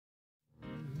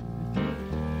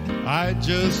I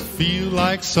just feel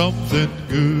like something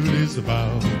good is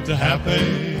about to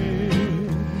happen.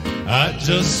 I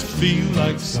just feel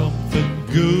like something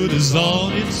good is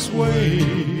on its way.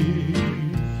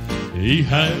 He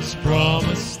has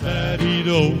promised that he'd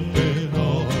open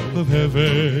all of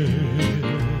heaven.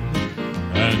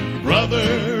 And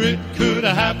brother, it could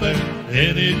happen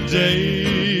any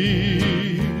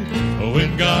day.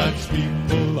 When God's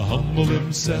people humble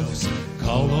themselves,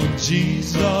 call on Jesus,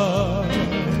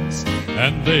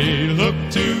 and they look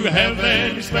to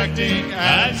heaven expecting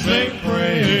as they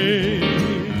pray.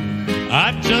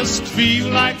 I just feel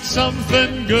like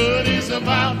something good is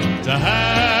about to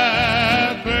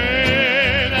happen.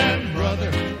 And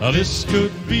brother, this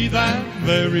could be that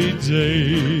very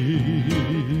day.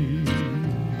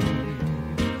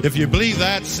 If you believe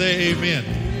that, say amen.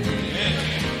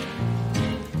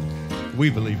 We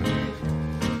believe it.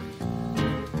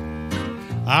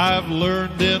 I've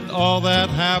learned in all that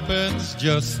happens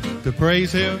just to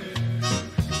praise him,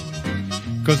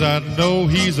 'cause I know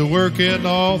he's a working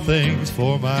all things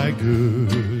for my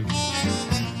good.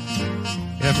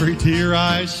 Every tear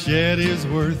I shed is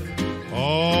worth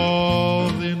all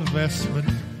the investment.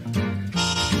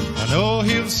 I know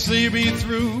he'll see me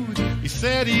through. He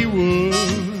said he would.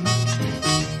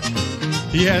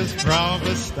 He has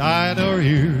promised eye nor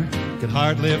ear can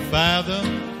hardly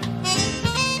fathom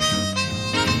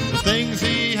the things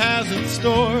he has in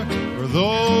store for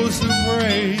those who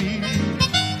pray.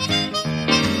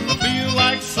 I feel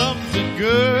like something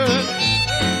good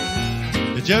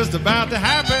is just about to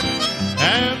happen.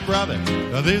 And brother,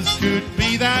 this could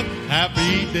be that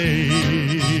happy day.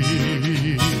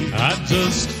 I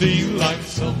just feel like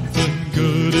something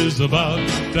good is about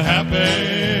to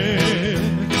happen.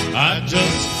 I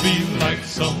just feel like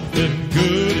something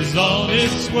good is on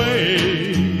its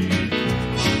way.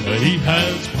 He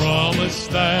has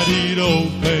promised that he'd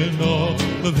open all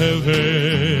of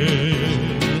heaven.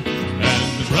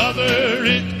 And brother,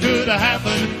 it could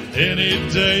happen any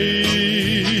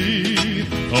day.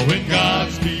 When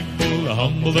God's people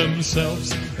humble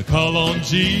themselves, call on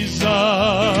Jesus,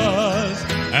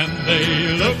 and they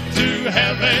look to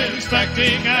heaven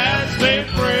expecting as they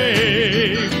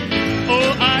pray.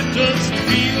 Oh, I just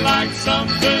feel like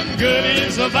something good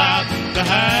is about to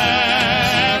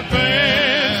happen.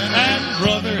 And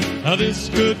brother, this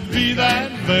could be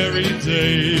that very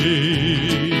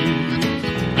day.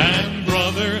 And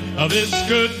brother, this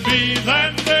could be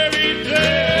that very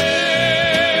day.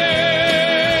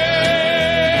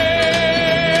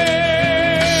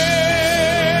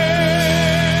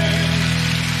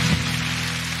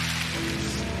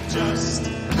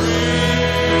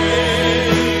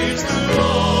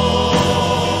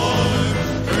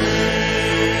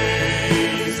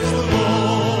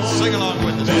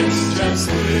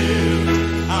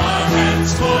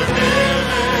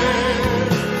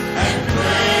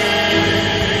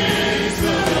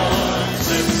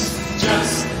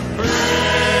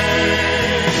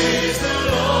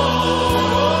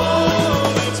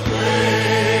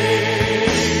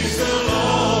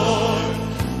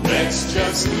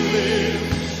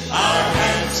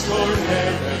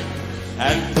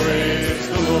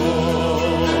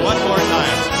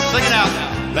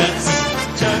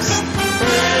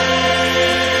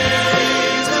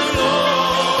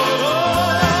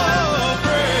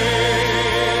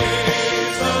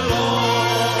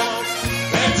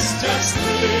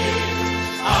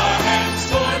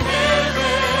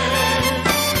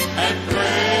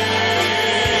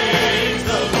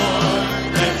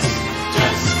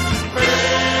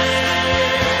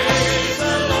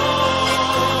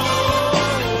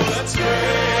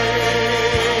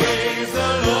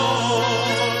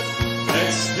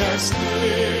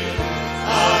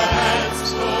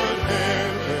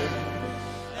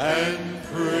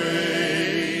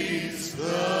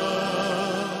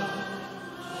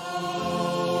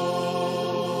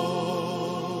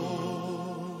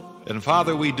 And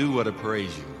Father, we do want to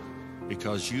praise you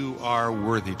because you are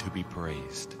worthy to be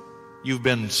praised. You've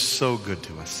been so good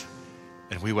to us,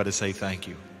 and we want to say thank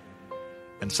you.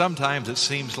 And sometimes it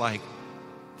seems like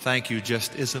thank you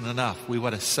just isn't enough. We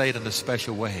want to say it in a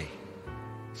special way.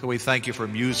 So we thank you for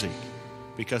music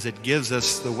because it gives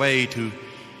us the way to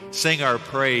sing our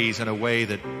praise in a way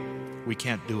that we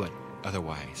can't do it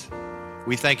otherwise.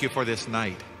 We thank you for this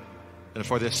night and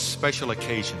for this special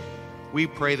occasion. We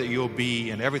pray that you'll be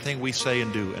in everything we say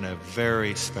and do in a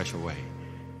very special way.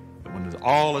 And when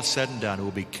all is said and done,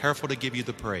 we'll be careful to give you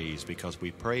the praise because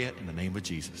we pray it in the name of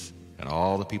Jesus. And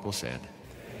all the people said,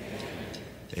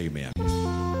 amen.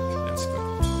 That's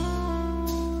good.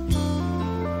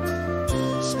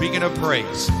 Speaking of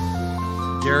praise,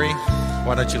 Gary,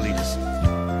 why don't you lead us?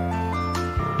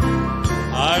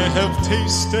 I have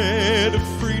tasted of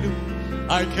freedom.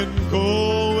 I can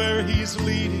go where he's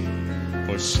leading,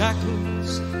 for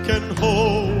shackles can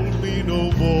hold me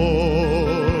no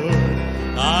more.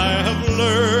 I have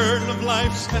learned of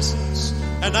life's essence,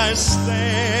 and I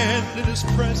stand in his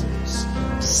presence,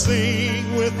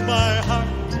 sing with my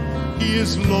heart, he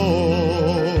is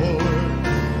Lord.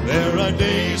 There are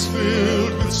days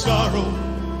filled with sorrow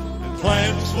and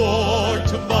plans for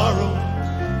tomorrow,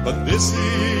 but this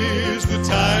is the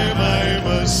time I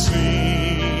must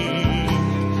sing.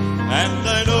 And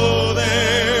I know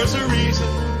there's a reason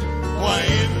why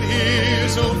in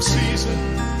his own season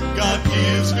God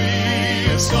gives me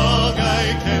a song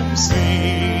I can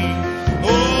sing.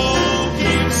 Oh,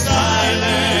 keep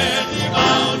silent, ye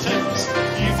mountains,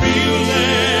 ye fields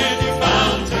and ye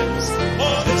fountains,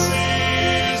 for this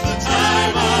is the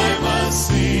time I must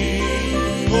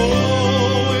sing.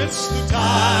 Oh, it's the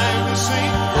time to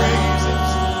sing praises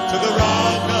to the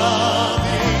rock of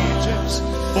the ages,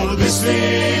 for this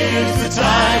is the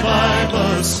time I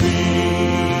must sing.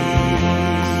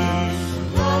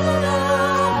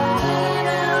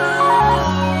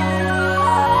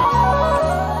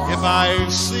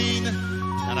 I've seen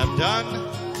and I've done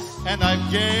and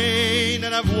I've gained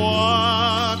and I've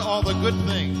won all the good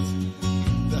things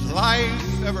that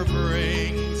life ever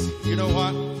brings. You know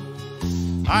what?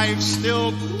 I've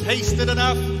still tasted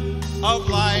enough of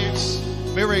life's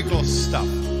miracle stuff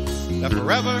that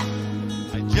forever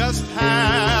I just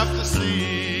have to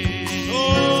see.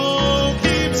 Oh,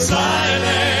 keep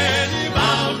silent, ye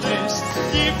mountains,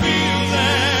 ye fields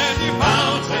and ye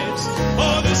mountains,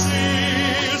 for this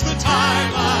is the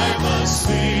time I must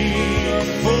sing.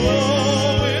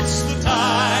 Oh, it's the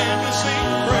time to sing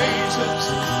praises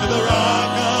to the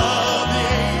rock of the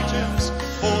ages,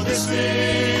 for this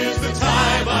is the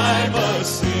time I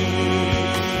must sing.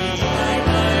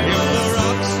 If the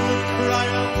rocks would cry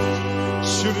out,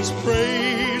 should his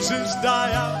praises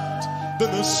die out,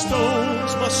 then the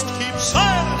stones must keep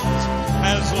silent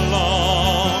as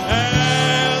long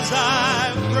as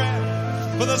I've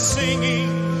breath for the singing.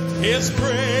 His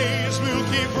praise will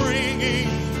keep ringing,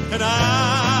 and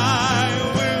I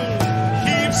will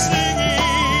keep singing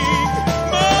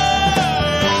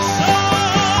my song.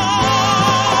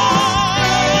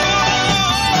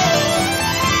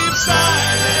 Keep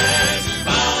silent, ye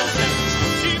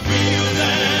mountains, ye fields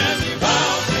and ye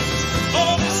mountains,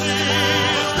 for this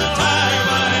is the time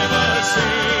I must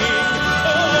sing.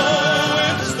 Oh,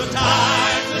 it's the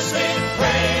time to sing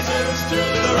praises to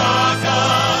the rock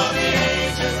of the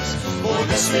ages, for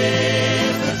this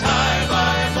is the time I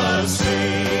must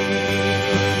sing.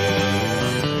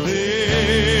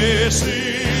 This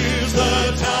is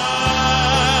the time.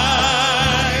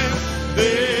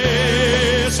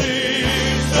 This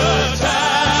is the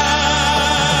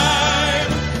time.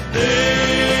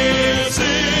 This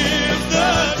is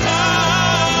the time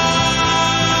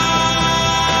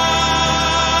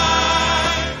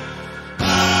I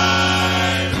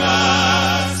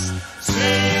must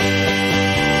sing.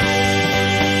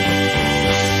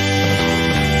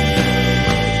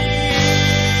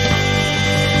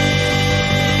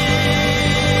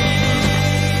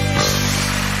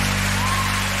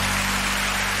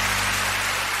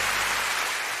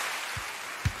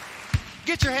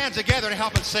 Get your hands together and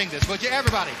help us sing this, would you,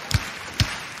 everybody?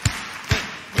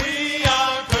 We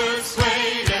are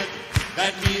persuaded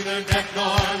that neither death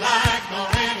nor life nor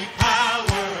any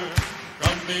power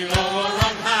from below or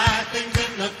on high things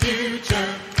in the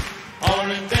future or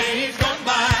in days gone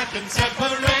by can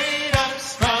separate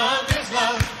us from his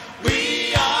love.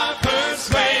 We are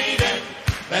persuaded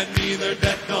that neither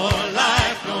death nor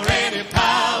life nor any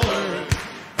power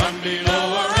from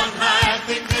below or on high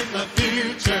things in the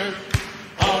future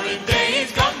or in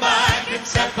days gone by can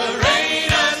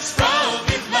separate us from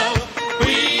his love.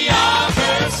 We are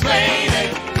persuaded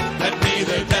that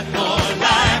neither death nor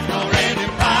life nor any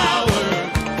power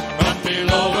from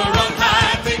below or on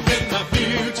high things in the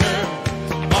future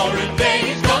or in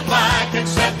days gone by can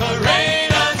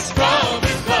separate us from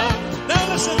his love. Now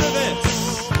listen to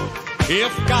this.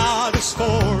 If God is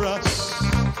for us,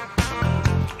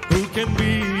 who can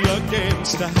be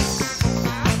against us?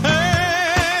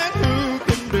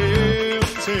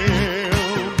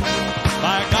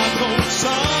 By God's own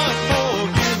Son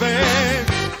forgiven,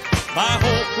 by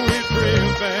hope we're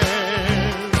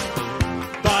driven,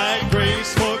 by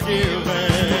grace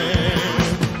forgiven.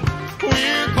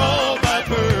 We're called by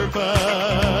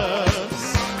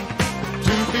purpose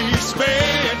to be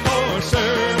spared for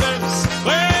service.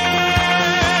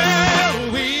 Well,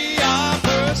 we are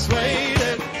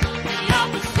persuaded. We are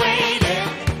persuaded.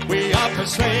 We are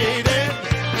persuaded.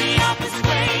 We are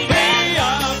persuaded. We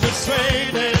are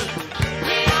persuaded.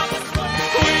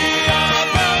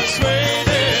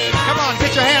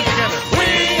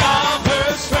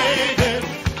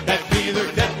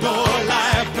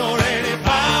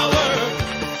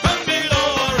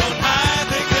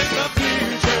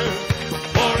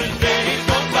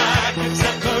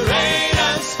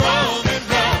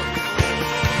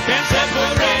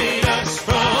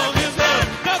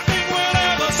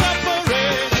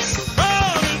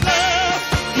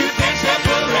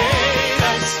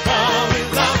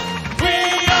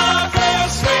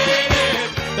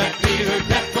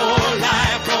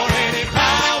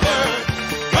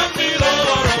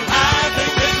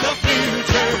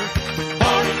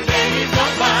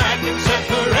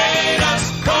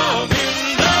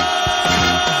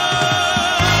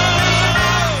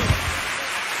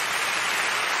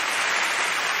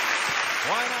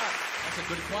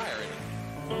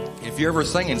 ever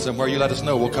singing somewhere, you let us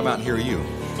know. We'll come out and hear you.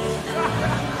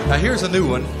 Now, here's a new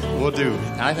one we'll do.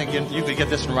 I think you could get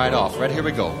this one right off. Right, here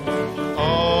we go.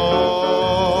 All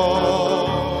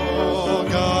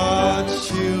God's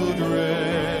children.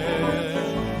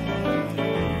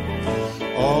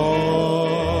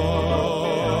 All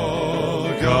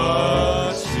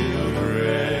God's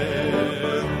children.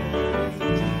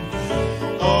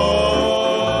 All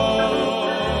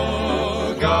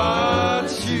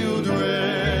God's children.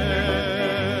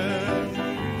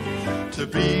 To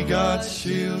be God's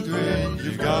children,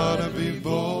 you've got to be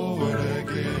born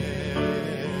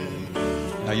again.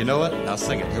 Now, you know what? Now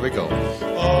sing it. Here we go.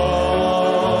 All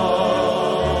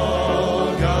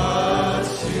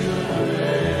God's children.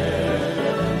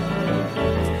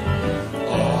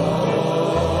 All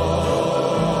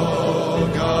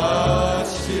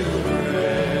God's children.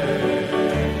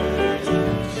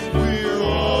 We're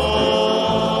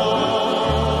all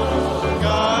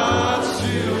God's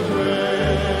children.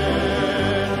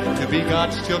 To be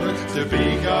God's children. To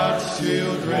be God's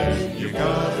children, you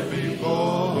gotta be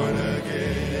born again.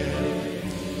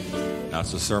 Now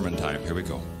it's a sermon time. Here we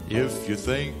go. If you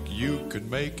think you could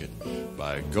make it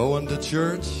by going to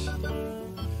church,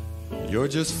 you're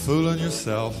just fooling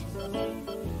yourself.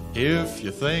 If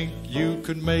you think you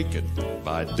could make it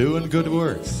by doing good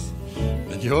works,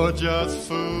 then you're just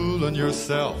fooling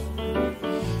yourself.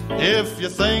 If you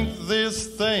think this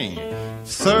thing,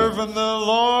 serving the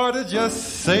Lord, is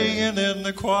just singing in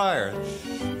the choir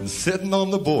and sitting on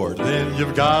the board, then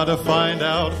you've got to find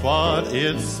out what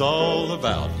it's all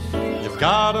about. You've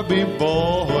got to be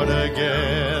born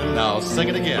again. Now sing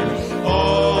it again.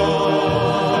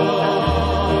 All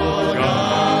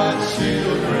God's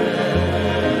children.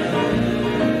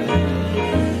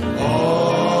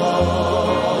 All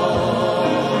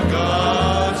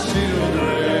God's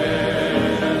children.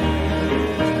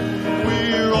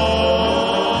 We're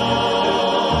all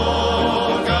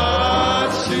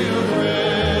God's children.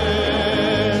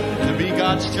 To be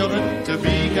God's children. To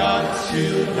be God's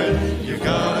children, you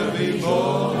gotta be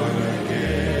born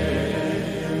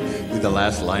again. Do the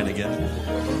last line again.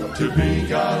 To be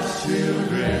God's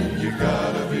children, you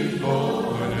gotta be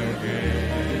born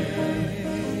again.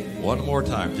 One more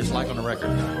time, just like on the record.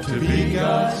 To be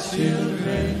God's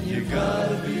children, you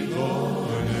gotta be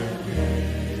born again.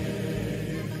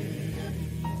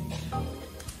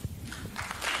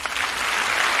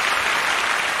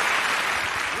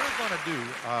 We're going to do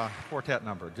a quartet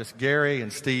number, just Gary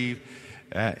and Steve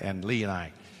and Lee and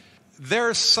I.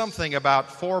 There's something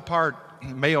about four-part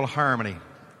male harmony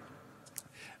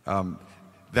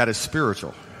that is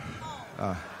spiritual.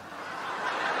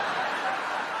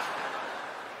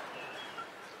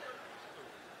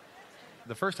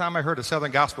 The first time I heard a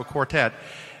Southern Gospel Quartet,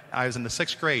 I was in the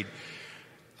 6th grade.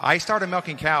 I started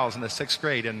milking cows in the 6th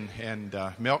grade and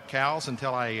milked cows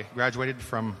until I graduated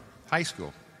from high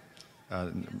school.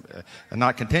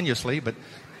 Not continuously, but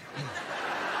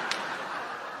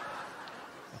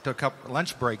took up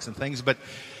lunch breaks and things. But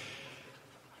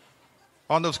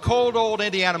on those cold old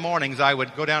Indiana mornings, I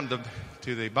would go down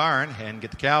to the barn and get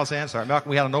the cows in, start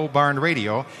milking. We had an old barn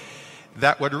radio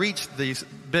that would reach these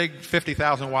big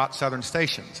 50,000-watt Southern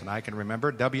stations. And I can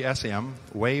remember WSM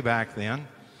way back then,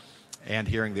 and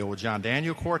hearing the old John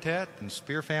Daniel Quartet and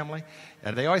Spear Family.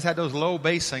 And they always had those low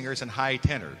bass singers and high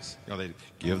tenors. You know, they'd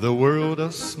give the world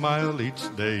a smile each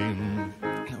day.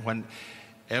 When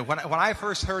I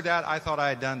first heard that, I thought I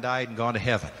had done died and gone to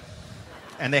heaven.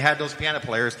 And they had those piano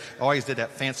players, always did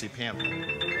that fancy piano.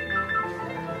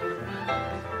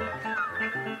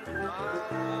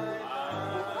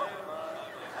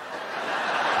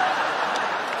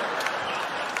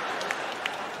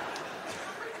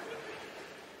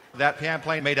 That piano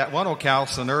playing made that one old cow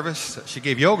so nervous that she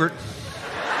gave yogurt.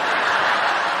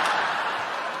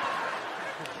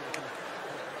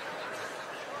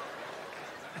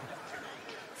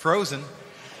 Frozen.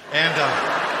 And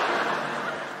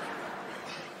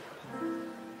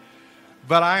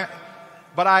but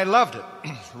I loved it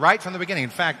right from the beginning.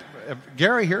 In fact,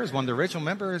 Gary here is one of the original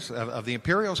members of the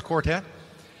Imperials Quartet.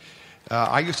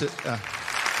 I used to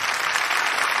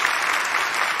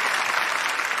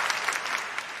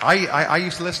I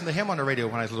used to listen to him on the radio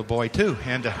when I was a little boy too,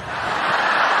 and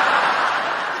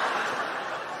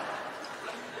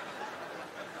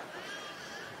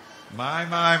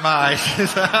my.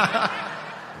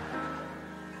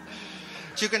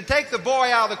 You can take the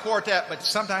boy out of the quartet, but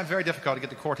sometimes very difficult to get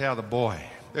the quartet out of the boy.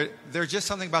 There's just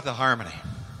something about the harmony.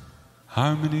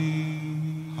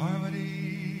 Harmony,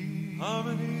 harmony,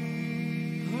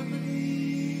 harmony, harmony.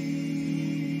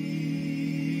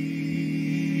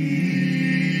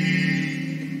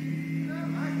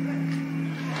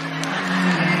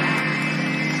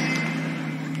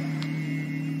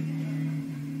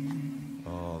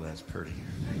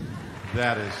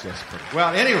 That is just pretty.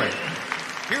 Well, anyway,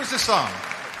 here's the song.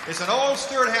 It's an old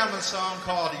Stuart Hamlin song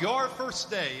called Your First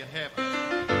Day in Heaven.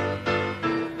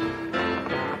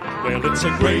 Well, it's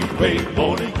a great, great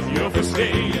morning, your first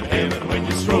day in heaven, when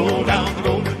you stroll down the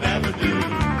Golden Avenue.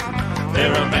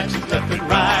 There are mansions left and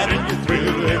right, and you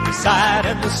thrill every side,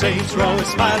 and the saints are always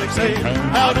smiling, saying,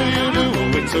 how do you do?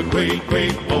 Oh, it's a great,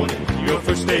 great morning, your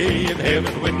first day in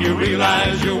heaven, when you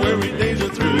realize your worried days are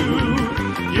through.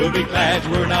 You'll be glad you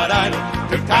were not idle,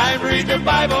 took time to read the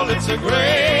Bible. It's a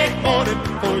great morning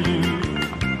for you.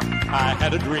 I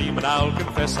had a dream, and I'll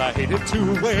confess I hated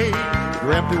to away.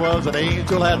 Dreamt he was an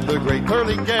angel at the great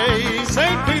pearly gate.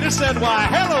 St. Peter said, why,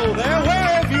 hello there,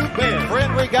 where have you been?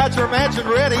 Friend, we got your mansion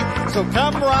ready, so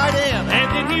come right in.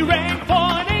 And then he rang for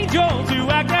an angel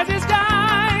to act as his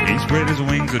guide. He spread his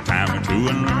wings a time or two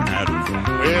and learned how to fly.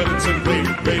 Well, it's a great,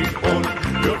 great morning,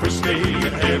 your first day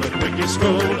in heaven, when you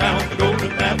stroll down the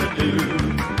Golden Avenue.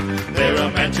 There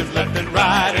are mansions left and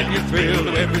right, and you're thrilled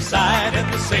to every side,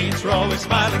 and the saints are always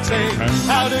smiling, saying,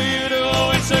 how do you do?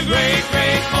 Oh, it's a great,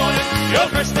 great morning, your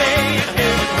first day in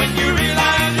heaven, when you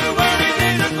realize your worried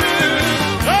days are through.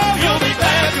 Oh, you'll be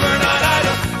glad you were not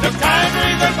idle, took time to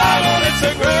read the Bible. It's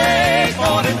a great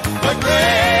morning, a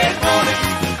great morning.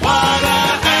 What a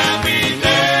happy day.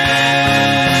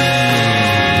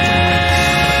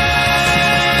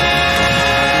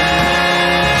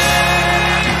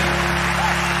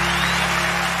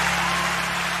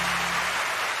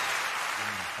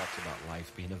 Talks about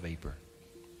life being a vapor.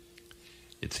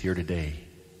 It's here today,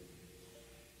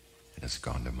 and it's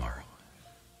gone tomorrow.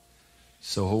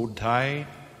 So hold tight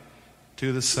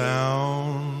to the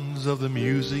sounds of the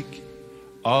music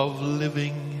of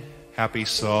living, happy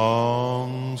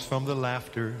songs from the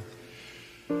laughter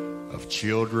of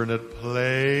children at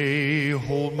play.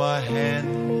 Hold my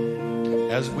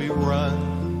hand as we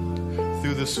run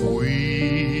through the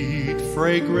sweet,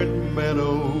 fragrant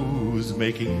meadows,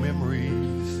 making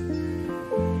memories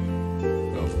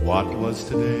of what was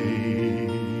today.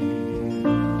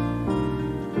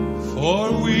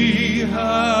 For we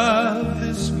have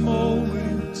this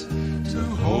moment to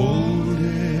hold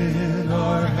in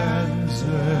our hands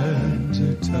and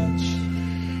to touch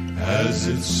as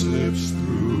it slips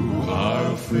through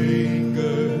our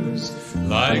fingers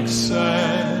like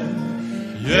sand.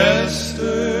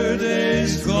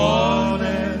 Yesterday's gone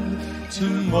and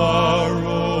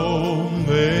tomorrow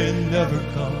may never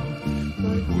come,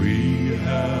 but we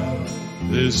have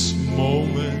this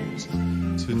moment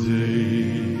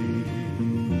today.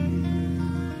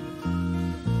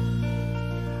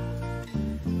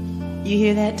 You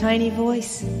hear that tiny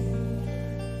voice?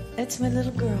 That's my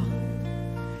little girl.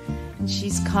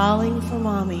 She's calling for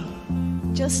Mommy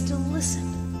just to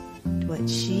listen to what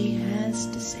she has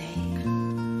to say.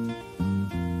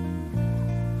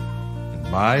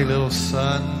 My little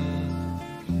son,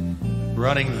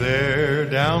 running there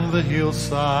down the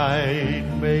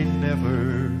hillside, may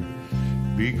never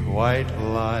be quite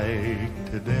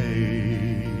like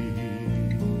today.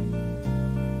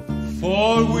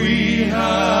 For we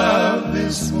have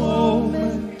this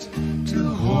moment to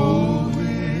hold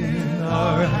in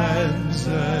our hands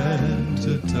and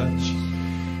to touch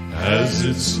as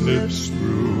it slips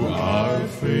through our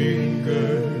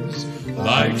fingers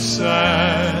like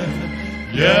sand.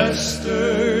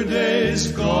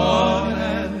 Yesterday's gone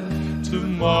and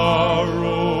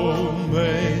tomorrow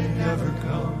may never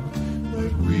come,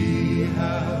 but we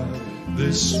have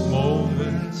this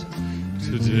moment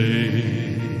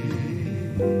today.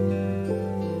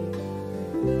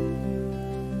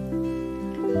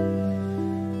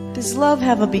 Does love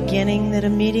have a beginning that a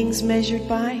meeting's measured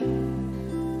by?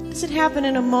 Does it happen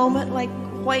in a moment like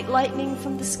white lightning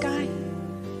from the sky?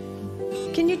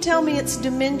 Can you tell me its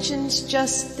dimensions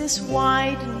just this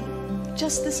wide and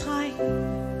just this high?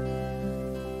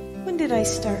 When did I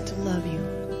start to love you?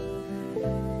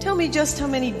 Tell me just how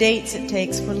many dates it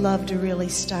takes for love to really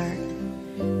start,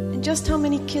 and just how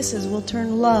many kisses will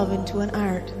turn love into an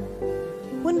art.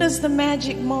 When does the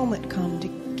magic moment come to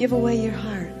give away your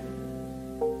heart?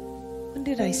 When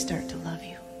did I start to love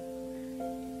you?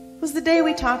 Was the day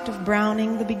we talked of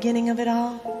Browning the beginning of it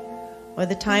all? Or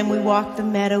the time we walked the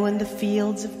meadow and the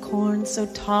fields of corn so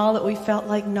tall that we felt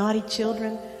like naughty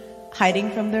children hiding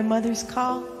from their mother's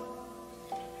call?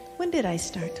 When did I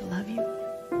start to love you?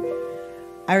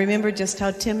 I remember just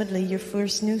how timidly your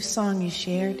first new song you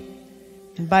shared,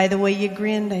 and by the way you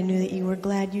grinned, I knew that you were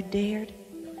glad you dared.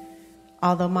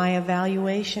 Although my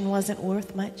evaluation wasn't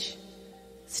worth much,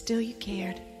 still you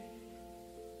cared.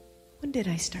 When did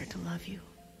I start to love you?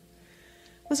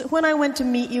 Was it when I went to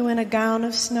meet you in a gown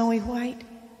of snowy white?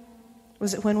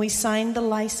 Was it when we signed the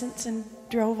license and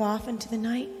drove off into the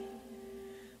night?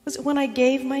 Was it when I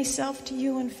gave myself to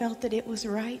you and felt that it was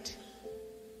right?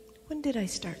 When did I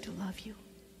start to love you?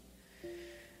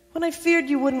 When I feared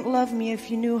you wouldn't love me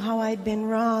if you knew how I'd been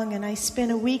wrong, and I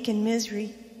spent a week in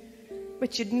misery,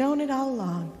 but you'd known it all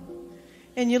along.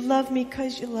 And you love me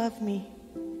because you love me,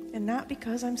 and not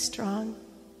because I'm strong.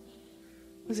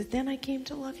 Was it then I came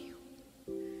to love you?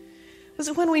 Was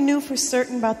it when we knew for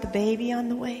certain about the baby on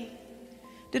the way?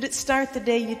 Did it start the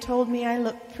day you told me I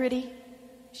looked pretty,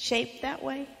 shaped that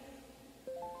way?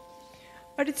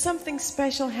 Or did something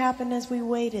special happen as we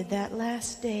waited that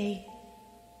last day?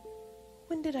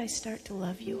 When did I start to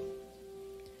love you?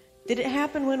 Did it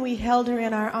happen when we held her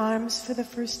in our arms for the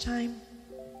first time?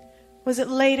 Was it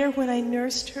later when I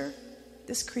nursed her,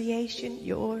 this creation,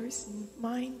 yours and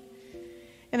mine?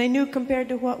 And I knew compared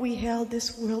to what we held,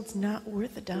 this world's not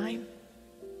worth a dime.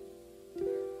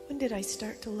 When did I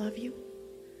start to love you?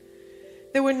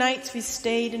 There were nights we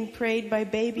stayed and prayed by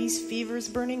babies' fevers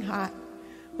burning hot,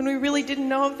 when we really didn't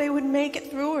know if they would make it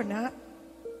through or not.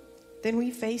 Then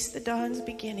we faced the dawn's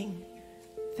beginning,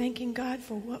 thanking God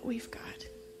for what we've got.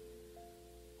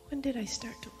 When did I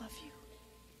start to love you?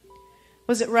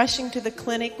 Was it rushing to the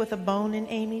clinic with a bone in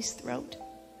Amy's throat?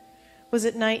 Was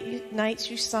it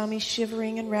nights you saw me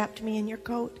shivering and wrapped me in your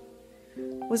coat?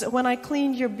 Was it when I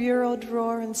cleaned your bureau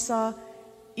drawer and saw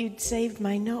you'd saved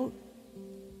my note?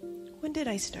 When did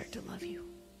I start to love you?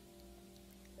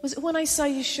 Was it when I saw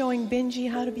you showing Benji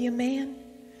how to be a man?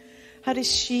 How to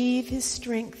sheathe his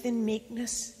strength in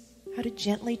meekness? How to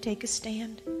gently take a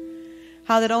stand?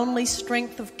 How that only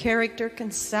strength of character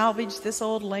can salvage this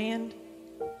old land?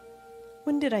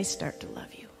 When did I start to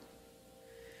love you?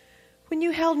 When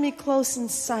you held me close in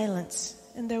silence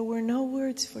and there were no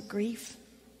words for grief.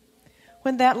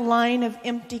 When that line of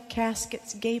empty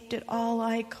caskets gaped at all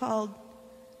I called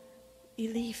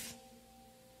belief.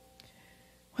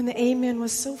 When the amen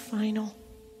was so final,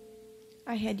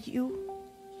 I had you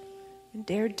and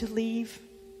dared to leave.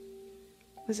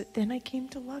 Was it then I came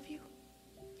to love you?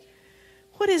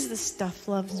 What is the stuff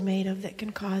love's made of that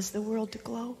can cause the world to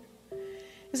glow?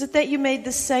 Is it that you made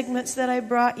the segments that I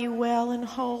brought you well and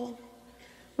whole?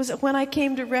 Was it when I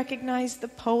came to recognize the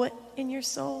poet in your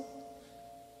soul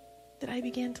that I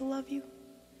began to love you?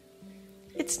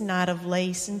 It's not of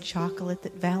lace and chocolate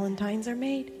that Valentines are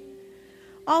made.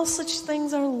 All such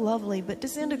things are lovely but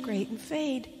disintegrate and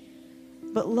fade.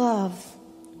 But love,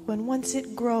 when once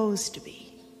it grows to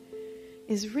be,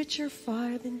 is richer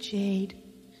far than jade.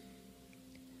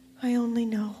 I only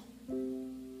know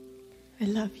I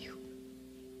love you.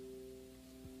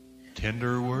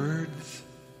 Tender words,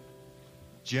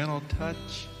 gentle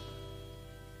touch,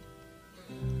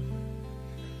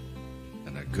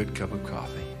 and a good cup of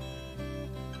coffee.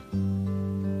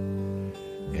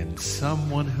 And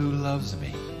someone who loves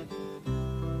me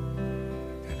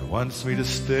and wants me to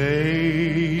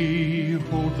stay,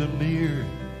 hold them near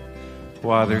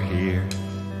while they're here.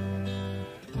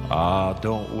 Ah,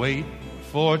 don't wait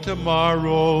for tomorrow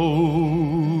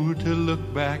to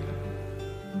look back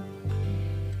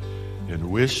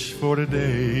and wish for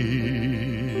today.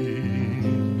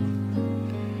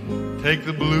 Take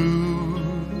the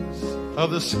blues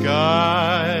of the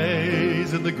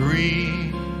skies and the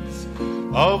greens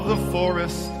of the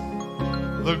forest,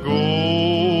 the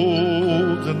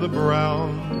golds and the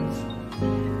browns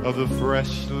of the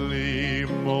freshly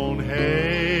mown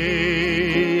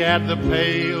hay. Add the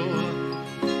pale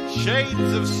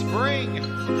shades of spring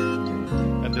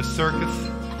and the circus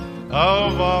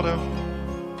of autumn.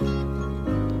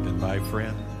 And my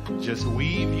friend, just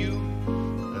weave you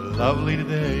a lovely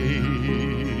today.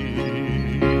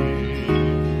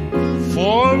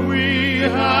 For we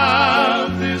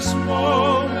have this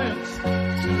moment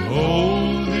to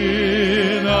hold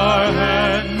in our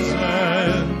hands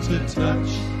and to touch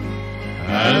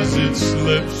as it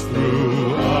slips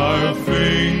through our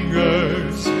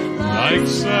fingers like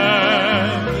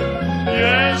sand.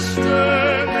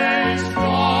 Yesterday's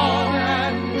gone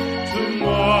and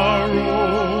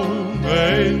tomorrow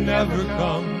may never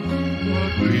come,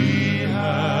 but we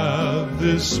have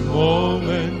this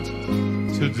moment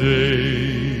today.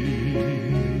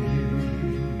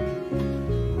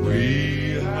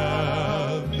 We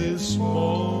have this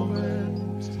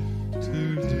moment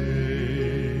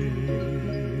today.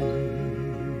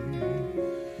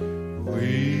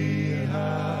 We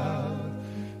have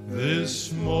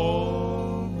this moment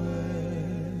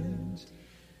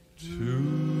today.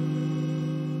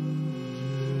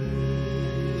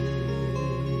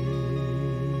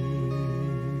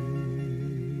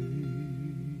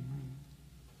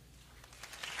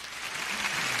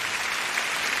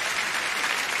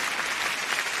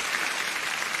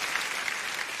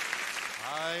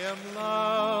 I am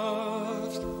loved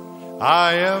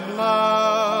I am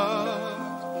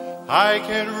loved. I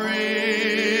can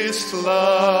risk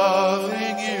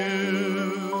loving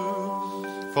you.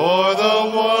 For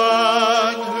the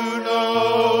one who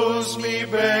knows me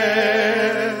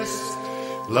best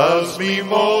loves me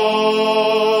most.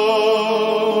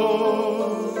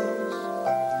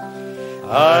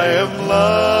 I am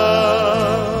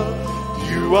loved.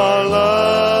 You are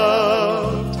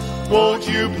loved. Won't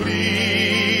you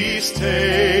please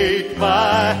take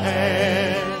my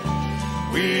hand?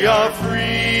 We are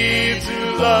free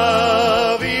to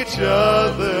love each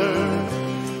other.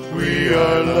 We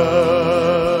are loved.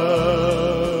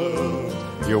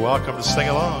 You're welcome to sing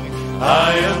along.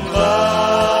 I am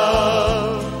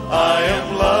loved. I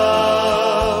am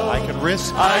loved.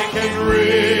 I can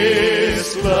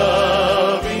risk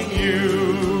loving you.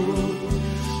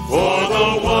 For the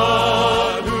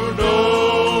one who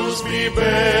knows me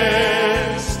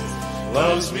best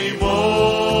loves me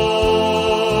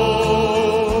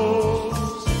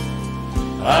most.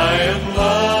 I am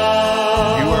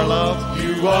loved. You are loved.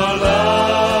 You are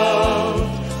loved.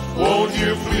 Won't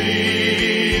you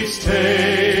please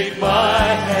take my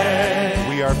hand?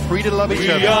 We are free to love each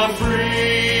We other. are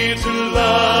free to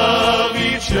love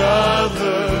each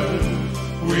other.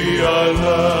 We are loved.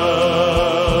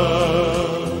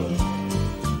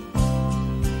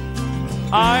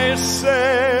 I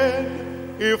said,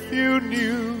 if you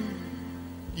knew,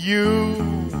 you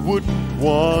wouldn't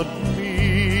want me.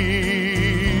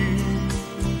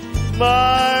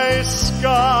 My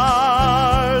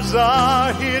scars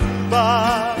are hidden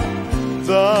by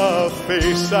the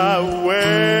face I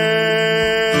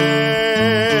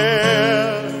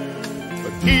wear.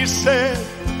 But he said,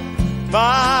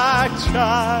 my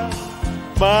child,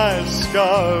 my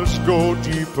scars go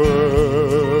deeper.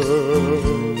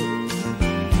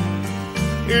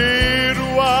 It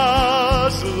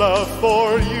was love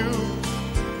for you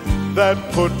that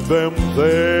put them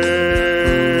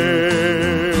there.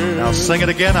 Now sing it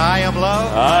again. I am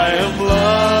loved. I am loved.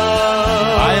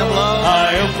 I am loved.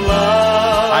 I am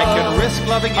loved. I can risk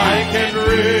loving you. I can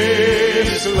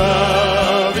risk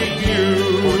loving you.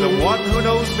 For the one who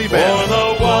knows me For best. the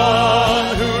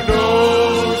one who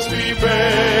knows me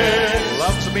best.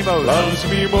 Loves me most. Loves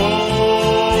me most.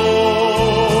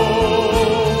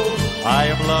 I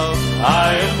am loved. I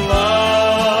am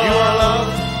loved. You are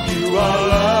loved. You are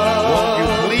loved. Won't you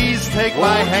please take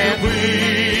my hand? Won't you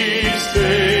please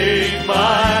take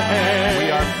my hand? We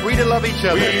are free to love each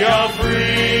other. We are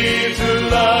free to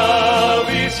love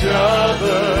each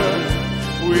other.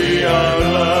 We are loved.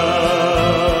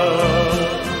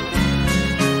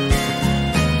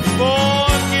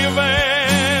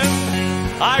 Forgiven.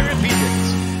 I repeat it.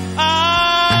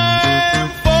 I'm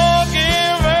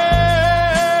forgiven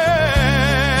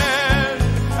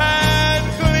and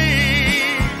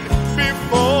clean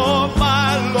before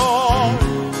my Lord.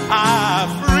 I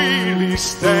freely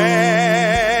stand.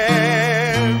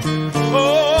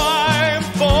 Oh, I'm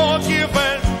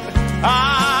forgiven. I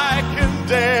can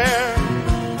dare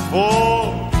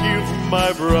forgive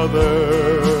my brother.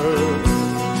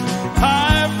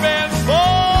 I've been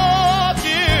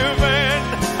forgiven.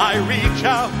 I reach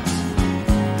out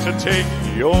to take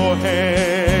your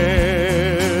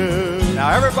hand. Now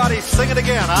everybody sing it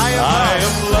again. I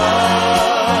am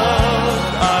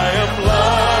loved. I am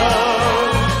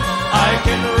loved. I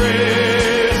can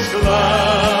risk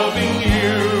loving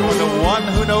you. For the one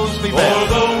who knows me For best.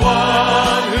 the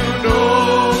one who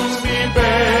knows me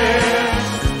best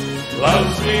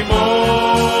loves me most.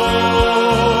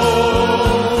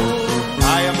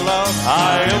 I am loved. I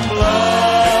am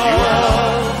loved. You are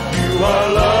loved. You are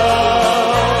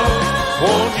loved.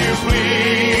 Won't you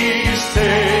please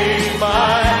take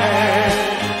my hand?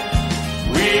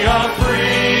 We are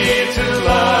free to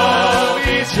love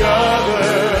each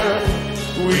other.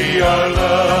 We are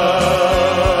loved.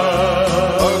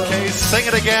 Okay, sing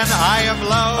it again. I am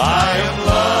loved. I am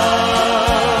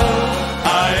loved. I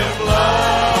am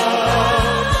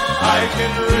loved. I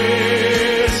can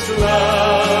risk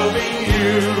loving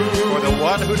you. For the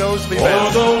one who knows me For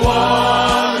best. the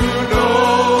one who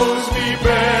knows me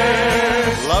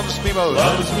best Loves me most.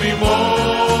 loves me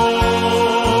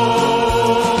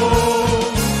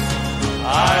most. I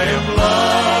am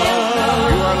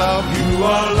loved. You are loved. You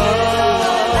are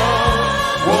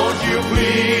loved. Won't you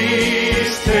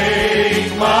please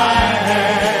take my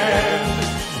hand?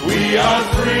 We are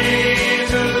free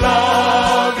to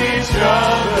love each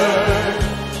other.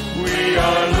 We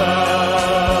are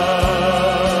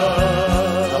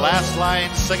loved. The last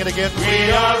line, sing it again.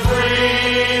 We are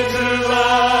free to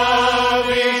love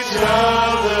each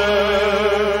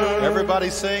other. Everybody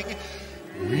sing.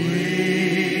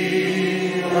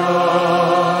 We are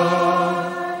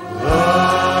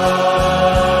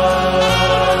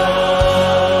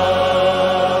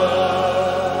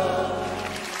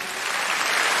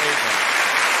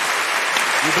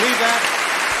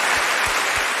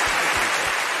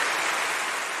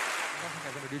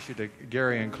to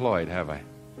Gary and Cloyd, have I?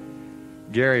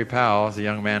 Gary Powell is a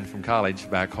young man from college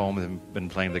back home and been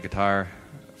playing the guitar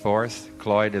for us.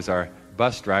 Cloyd is our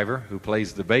bus driver who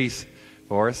plays the bass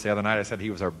for us. The other night I said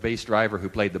he was our bass driver who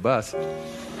played the bus.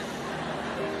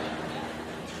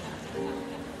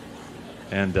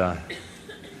 And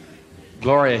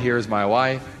Gloria here is my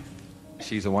wife.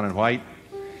 She's the one in white.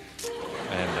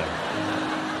 And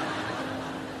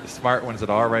the smart ones that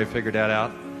already figured that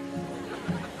out.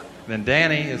 Then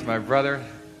Danny is my brother.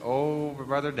 Oh, my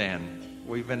brother Dan.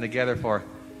 We've been together for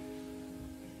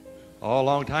a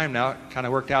long time now. It kind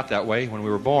of worked out that way when we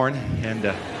were born. And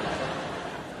I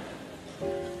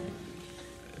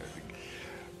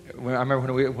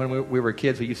remember when we were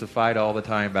kids, we used to fight all the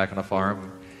time back on the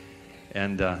farm.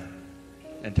 And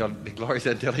until Gloria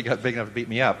said until he got big enough to beat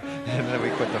me up, and then we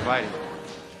quit the fighting.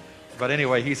 But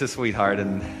anyway, he's a sweetheart,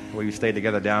 and we've stayed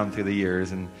together down through the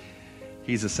years. And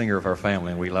he's the singer of our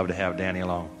family, and we love to have Danny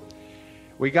along.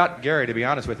 We got Gary, to be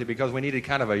honest with you, because we needed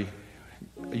kind of a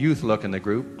youth look in the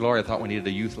group. Gloria thought we needed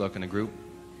a youth look in the group.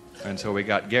 And so we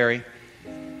got Gary.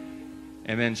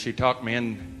 And then she talked me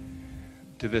in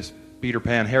to this Peter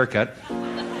Pan haircut.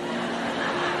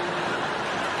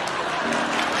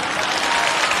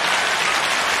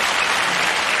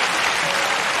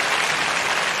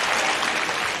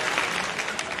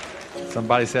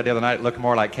 Somebody said the other night it looked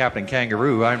more like Captain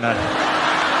Kangaroo. I'm not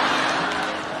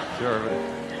sure of it.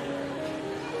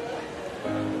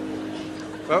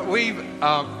 But we've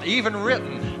even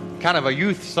written kind of a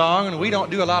youth song, and we don't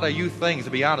do a lot of youth things, to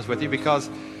be honest with you, because,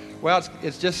 well,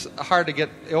 it's just hard to get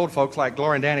old folks like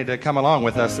Gloria and Danny to come along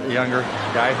with us younger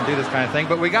guys and do this kind of thing.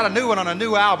 But we got a new one on a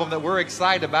new album that we're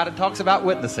excited about. It talks about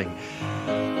witnessing.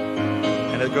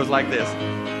 And it goes like this.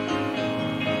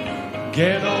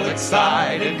 Get all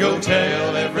excited, go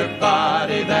tell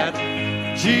everybody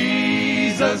that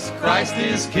Jesus Christ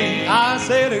is King. I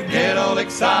said again. Get all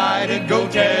excited, go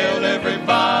tell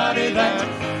everybody that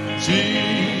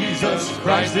Jesus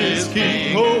Christ is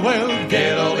King. Oh well,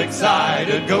 get all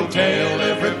excited, go tell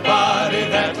everybody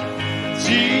that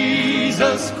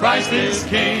Jesus Christ is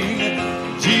King.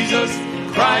 Jesus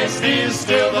Christ is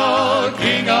still the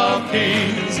King of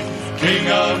Kings, King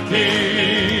of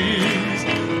Kings.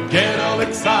 Get all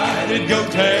excited, go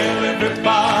tell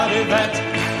everybody that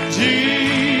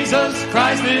Jesus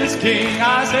Christ is King.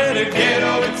 I said it, get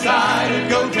all excited,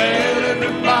 go tell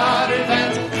everybody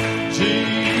that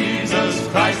Jesus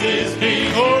Christ is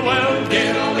King. Oh well,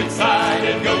 get all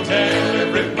excited, go tell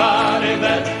everybody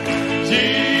that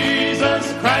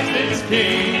Jesus Christ is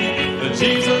King. That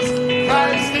Jesus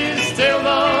Christ is still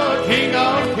the King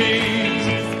of Kings,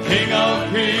 King of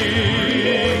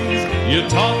Kings. You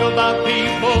talk about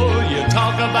people, you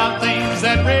talk about things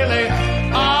that really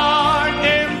aren't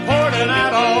important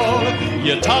at all.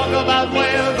 You talk about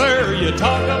weather, you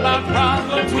talk about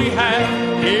problems we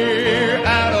have here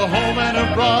at home and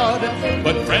abroad.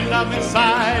 But friend, I'm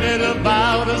excited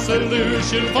about a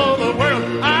solution for the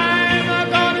world. I'm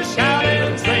gonna shout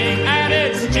and sing, and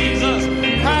it's Jesus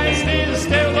Christ is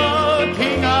still the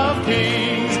King of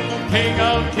Kings, King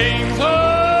of Kings.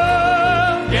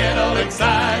 Oh, get all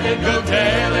excited, go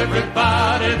tell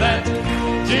everybody that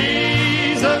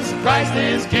Jesus Christ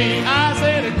is King. I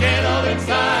said, get all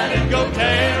excited, go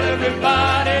tell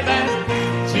everybody that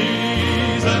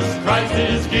Jesus Christ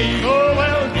is King. Oh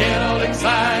well, get all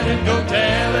excited, go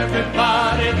tell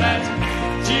everybody that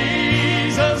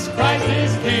Jesus Christ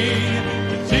is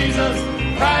King. Jesus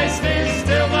Christ is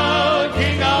still the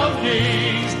King of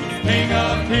Kings, King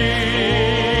of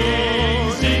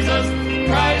Kings. Jesus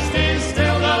Christ is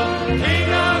still the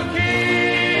King of Kings.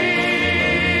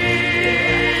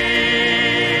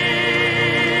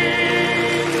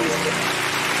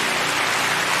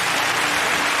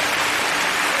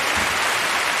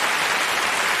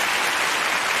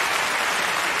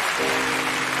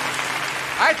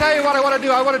 I tell you what I want to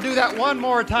do. I want to do that one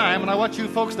more time, and I want you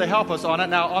folks to help us on it.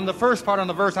 Now, on the first part on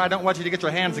the verse, I don't want you to get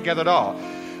your hands together at all.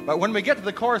 But when we get to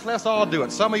the chorus, let's all do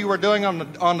it. Some of you were doing on the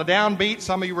downbeat,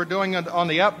 some of you were doing it on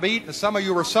the upbeat, and some of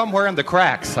you were somewhere in the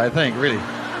cracks, I think, really.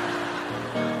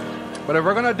 But if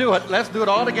we're going to do it, let's do it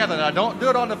all together. Now, don't do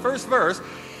it on the first verse.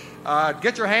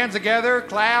 Get your hands together,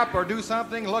 clap, or do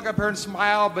something, look up here and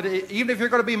smile. But even if you're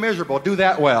going to be miserable, do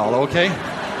that well, okay?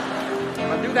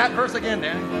 But do that verse again,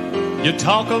 Danny. You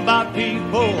talk about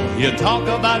people, you talk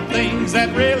about things that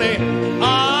really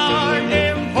aren't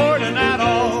important at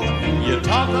all. You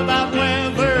talk about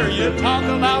weather, you talk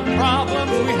about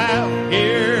problems we have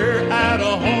here at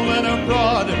home and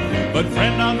abroad. But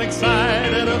friend, I'm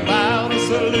excited about a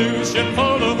solution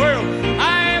for the world.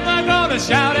 I'm gonna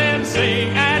shout and sing,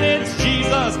 and it's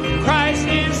Jesus Christ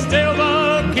is still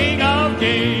the King of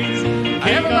Kings.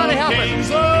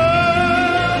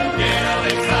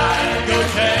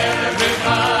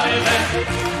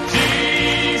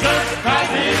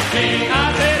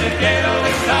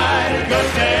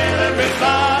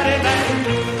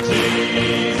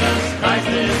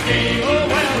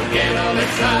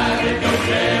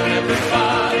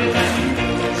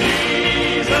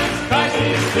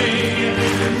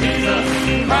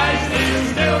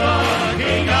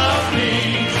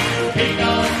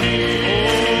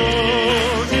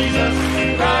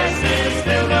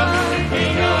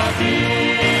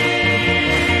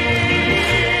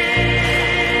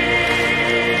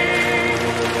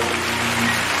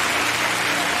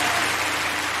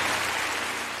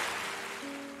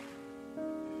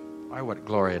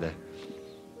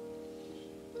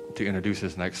 to introduce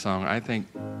this next song. I think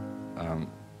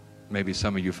maybe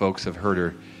some of you folks have heard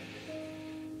her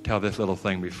tell this little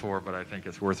thing before, but I think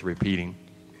it's worth repeating.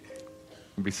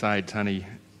 Besides, honey,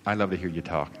 I love to hear you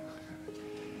talk.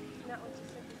 Not what you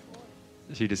said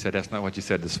before. She just said, that's not what you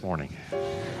said this morning.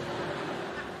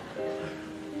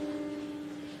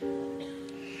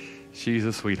 She's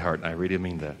a sweetheart, and I really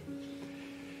mean that.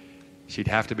 She'd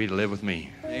have to be to live with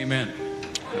me. Amen.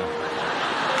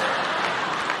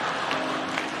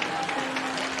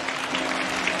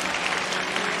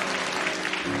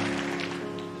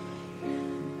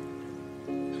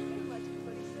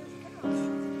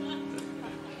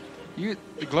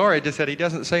 Gloria just said he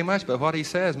doesn't say much, but what he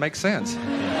says makes sense.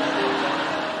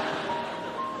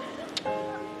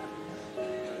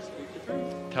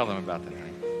 Tell them about that,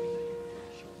 honey.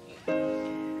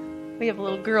 We have a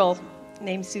little girl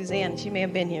named Suzanne. She may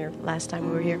have been here last time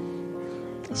we were here.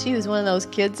 She was one of those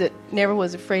kids that never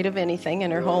was afraid of anything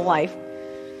in her whole life.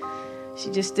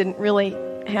 She just didn't really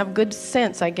have good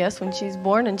sense, I guess, when she was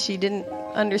born, and she didn't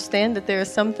understand that there are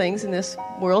some things in this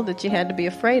world that you had to be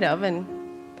afraid of, and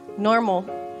normal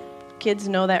kids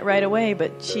know that right away,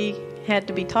 but she had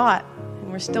to be taught,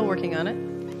 and we're still working on it.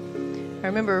 I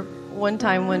remember one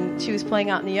time when she was playing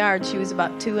out in the yard, she was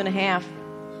about 2.5.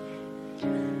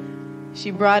 She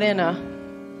brought in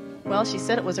she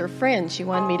said it was her friend she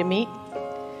wanted me to meet.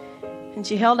 And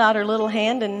she held out her little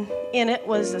hand, and in it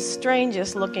was the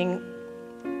strangest looking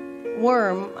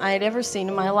worm I had ever seen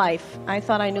in my life. I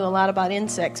thought I knew a lot about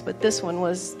insects, but this one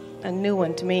was a new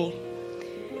one to me.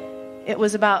 It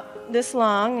was about this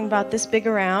long and about this big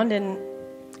around, and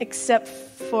except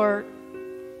for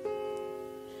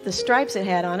the stripes it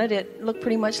had on it, it looked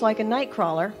pretty much like a night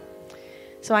crawler.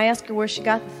 So I asked her where she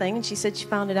got the thing, and she said she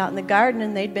found it out in the garden,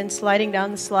 and they'd been sliding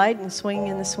down the slide and swinging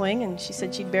in the swing, and she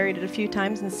said she'd buried it a few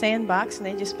times in the sandbox, and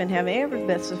they'd just been having every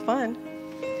bit of fun.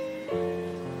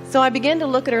 So I began to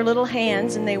look at her little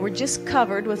hands, and they were just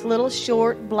covered with little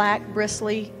short, black,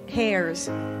 bristly hairs.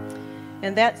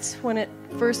 And that's when it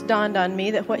first dawned on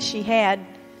me that what she had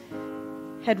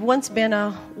once been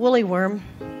a woolly worm,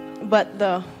 but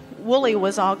the woolly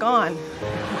was all gone.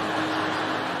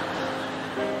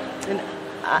 And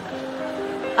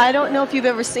I don't know if you've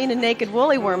ever seen a naked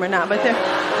woolly worm or not, but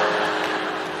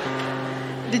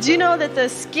did you know that the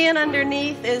skin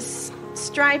underneath is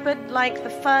striped like the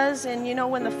fuzz? And you know,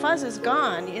 when the fuzz is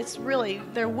gone,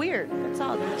 they're weird. That's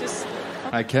all. They're just...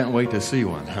 I can't wait to see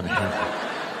one.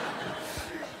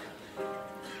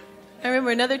 I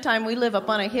remember another time we live up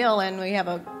on a hill, and we have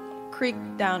a creek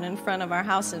down in front of our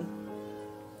house, and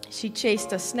she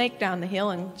chased a snake down the hill,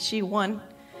 and she won.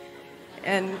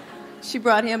 And she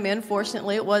brought him in.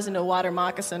 Fortunately, it wasn't a water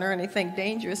moccasin or anything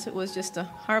dangerous. It was just a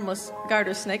harmless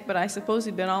garter snake, but I suppose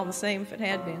he'd been all the same if it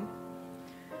had been.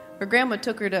 Her grandma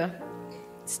took her to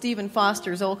Stephen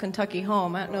Foster's old Kentucky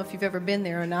home. I don't know if you've ever been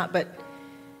there or not, but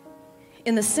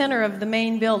in the center of the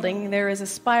main building, there is a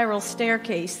spiral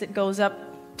staircase that goes up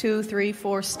 2, 3,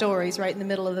 4 stories right in the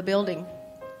middle of the building.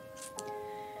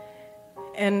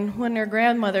 And when her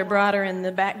grandmother brought her in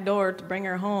the back door to bring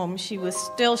her home, she was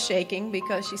still shaking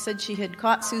because she said she had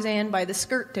caught Suzanne by the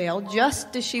skirt tail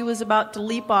just as she was about to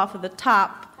leap off of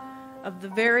the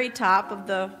very top of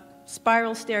the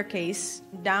spiral staircase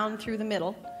down through the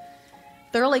middle,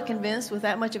 thoroughly convinced with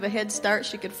that much of a head start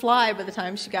she could fly by the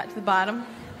time she got to the bottom.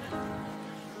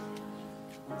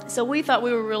 So we thought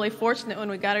we were really fortunate when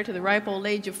we got her to the ripe old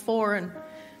age of 4 and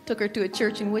took her to a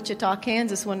church in Wichita,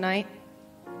 Kansas one night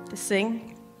to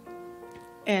sing.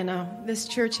 And this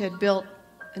church had built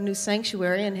a new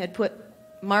sanctuary and had put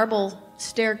marble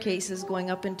staircases going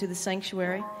up into the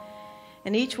sanctuary.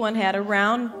 And each one had a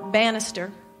round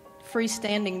banister,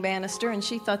 freestanding banister, and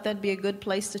she thought that'd be a good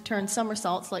place to turn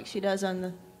somersaults like she does on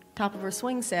the top of her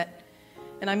swing set.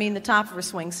 And I mean the top of her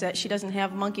swing set. She doesn't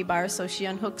have monkey bars, so she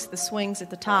unhooks the swings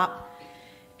at the top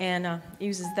and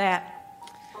uses that.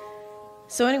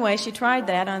 So anyway, she tried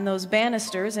that on those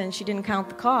banisters, and she didn't count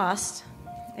the cost.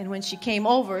 And when she came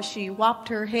over, she whopped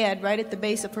her head right at the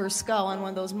base of her skull on one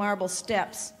of those marble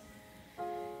steps.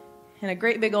 And a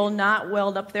great big old knot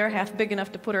welled up there, half big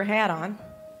enough to put her hat on.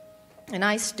 And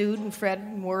I stewed and fretted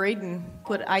and worried and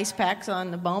put ice packs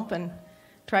on the bump and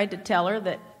tried to tell her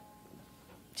that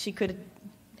she could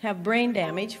have brain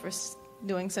damage for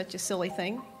doing such a silly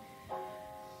thing.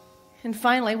 And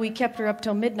finally, we kept her up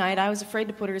till midnight. I was afraid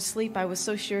to put her to sleep. I was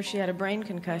so sure she had a brain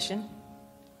concussion.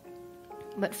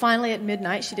 But finally, at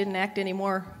midnight, she didn't act any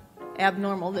more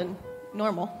abnormal than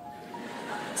normal.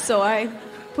 So I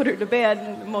put her to bed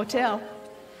in the motel.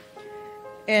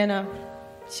 And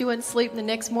she went to sleep, and the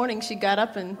next morning she got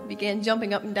up and began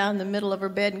jumping up and down in the middle of her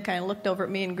bed and kind of looked over at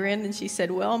me and grinned, and she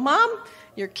said, "Well, Mom,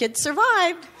 Your kid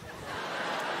survived.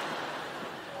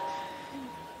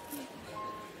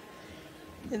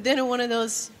 And then in one of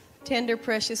those tender,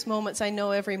 precious moments I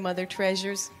know every mother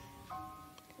treasures,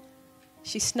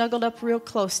 she snuggled up real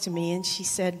close to me and she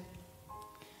said,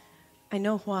 I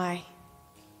know why.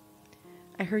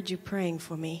 I heard you praying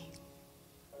for me.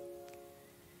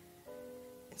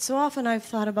 And so often I've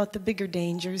thought about the bigger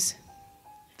dangers,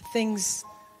 the things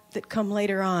that come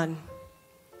later on,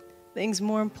 things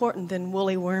more important than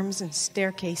woolly worms and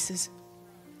staircases,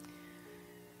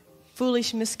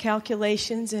 foolish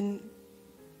miscalculations and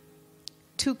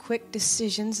too quick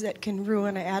decisions that can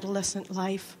ruin an adolescent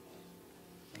life.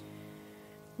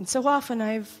 And so often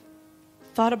I've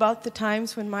thought about the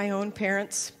times when my own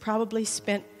parents probably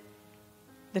spent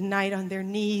the night on their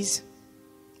knees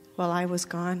while I was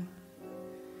gone.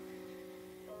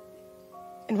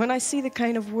 And when I see the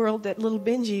kind of world that little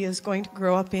Benji is going to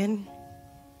grow up in,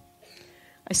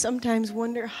 I sometimes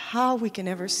wonder how we can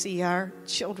ever see our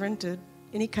children to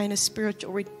any kind of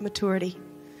spiritual maturity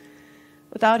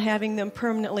without having them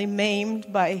permanently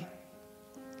maimed by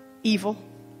evil.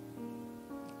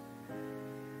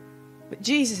 But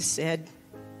Jesus said,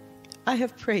 I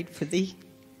have prayed for thee.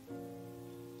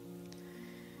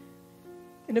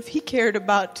 And if he cared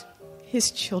about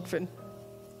his children,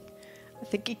 I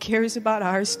think he cares about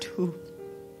ours too.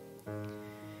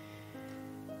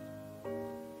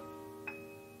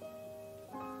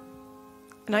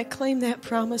 And I claim that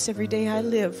promise every day I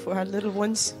live for our little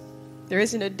ones. There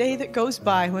isn't a day that goes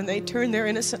by when they turn their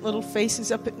innocent little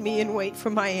faces up at me and wait for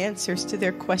my answers to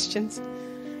their questions.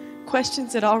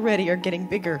 Questions that already are getting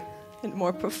bigger and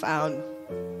more profound.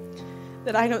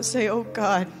 That I don't say, oh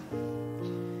God,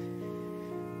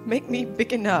 make me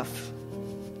big enough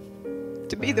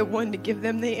to be the one to give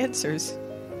them the answers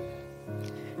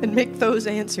and make those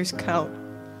answers count.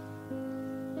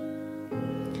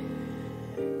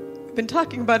 I've been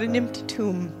talking about an empty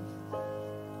tomb.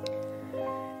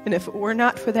 And if it were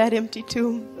not for that empty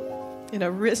tomb and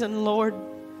a risen Lord,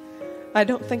 I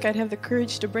don't think I'd have the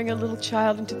courage to bring a little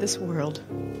child into this world,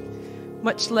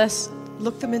 much less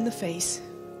look them in the face.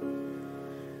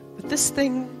 But this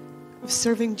thing of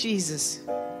serving Jesus,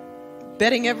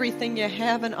 betting everything you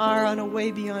have and are on a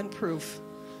way beyond proof,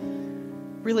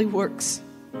 really works.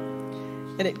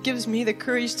 And it gives me the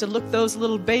courage to look those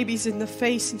little babies in the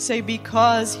face and say,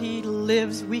 because he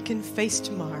lives, we can face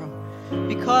tomorrow.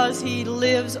 Because he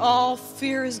lives, all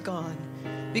fear is gone.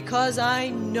 Because I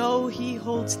know he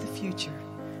holds the future,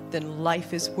 then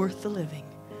life is worth the living,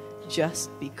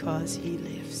 just because he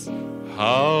lives.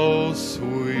 How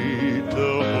sweet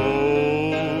to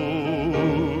hold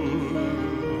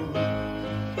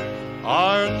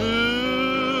our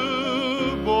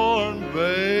newborn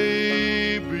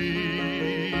baby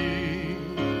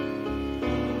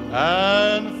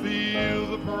and feel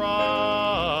the pride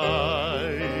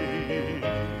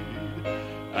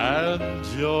and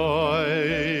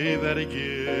joy that he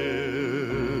gives,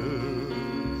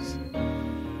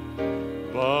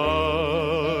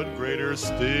 but greater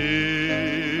still,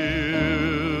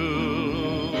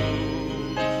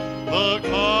 the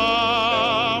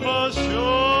calm assurance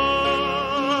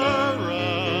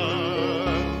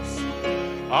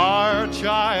our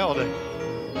child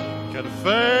can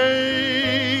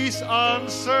face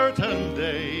uncertain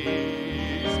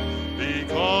days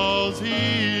because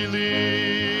he lives.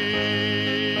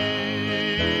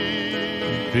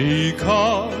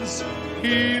 Because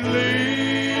he lives,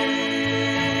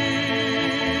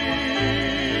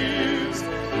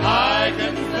 I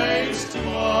can face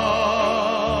tomorrow.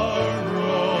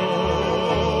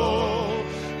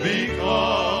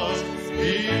 Because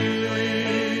he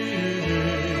lives,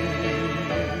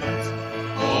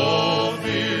 all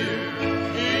fear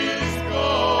is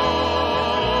gone.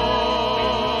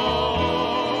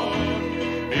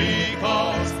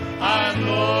 Because I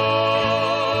know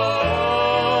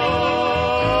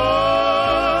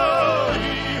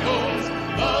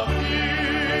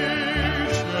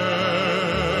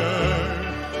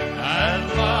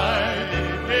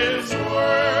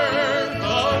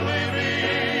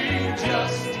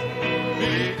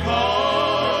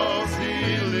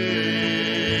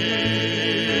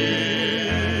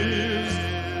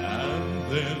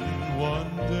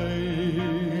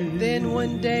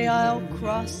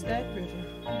that river.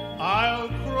 I'll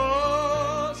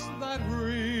cross that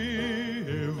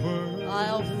river.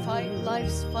 I'll fight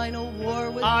life's final war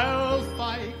with I'll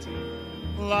fight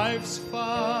life's final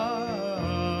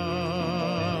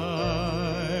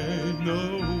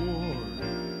war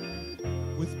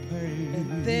with pain.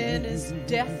 And then as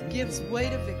death gives way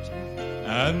to victory.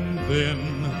 And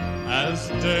then as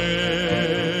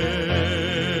death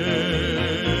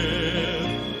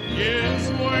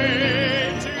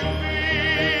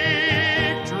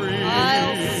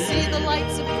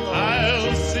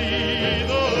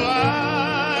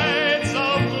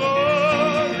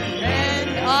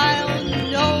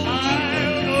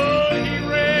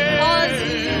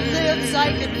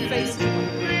face tomorrow.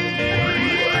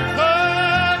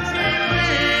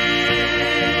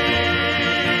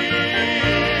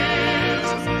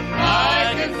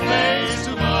 I can face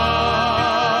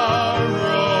tomorrow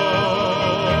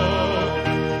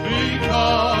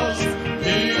because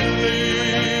He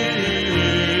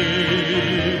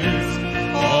lives.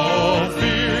 All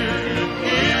fear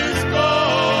is gone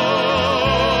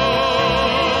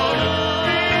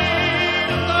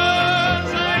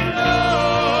because I know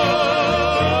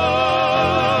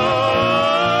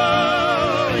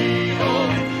He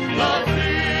knows the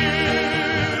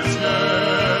future.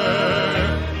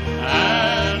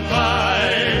 And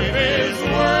life is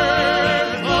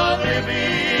worth the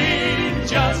living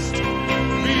just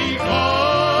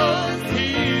because He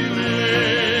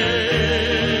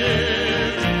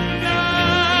lives.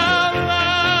 Now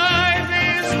life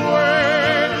is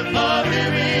worth the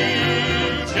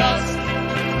living just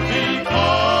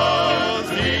because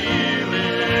He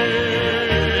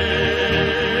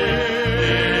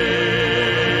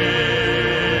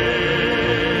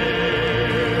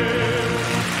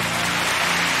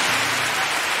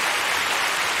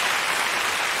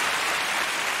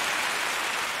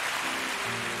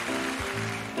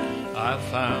I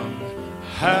found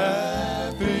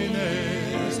happiness,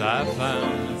 I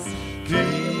found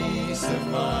peace of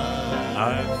mind,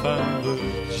 I found the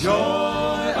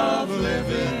joy of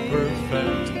living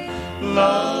perfect,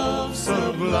 love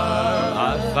sublime,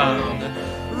 I found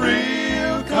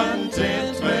real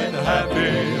contentment,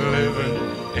 happy living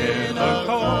in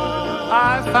accord.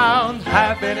 I found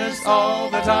happiness all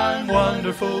the time,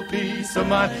 wonderful peace of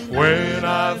mind when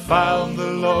I found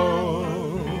the Lord.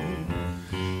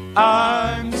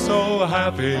 I'm so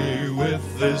happy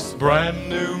with this brand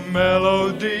new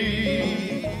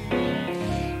melody.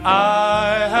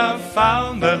 I have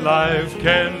found that life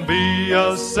can be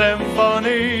a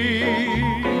symphony.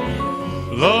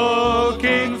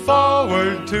 Looking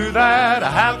forward to that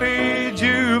happy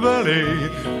jubilee.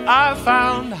 I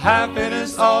found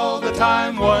happiness all the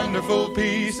time, wonderful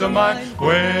peace of mind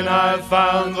when I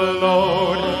found the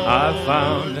Lord. I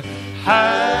found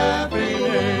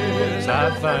happiness,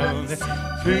 I found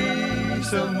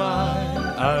peace of mind,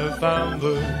 I found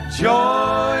the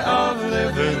joy of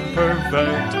living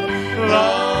perfect,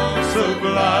 love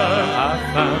sublime, I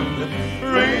found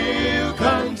real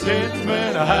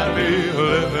contentment, happy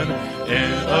living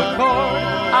in accord.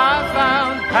 I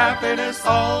found happiness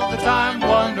all the time,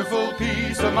 wonderful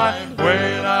peace of mind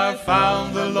when I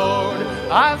found the Lord.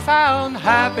 I found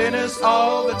happiness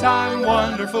all the time,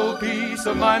 wonderful peace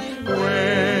of mind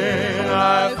when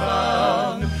I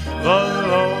found the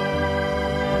Lord.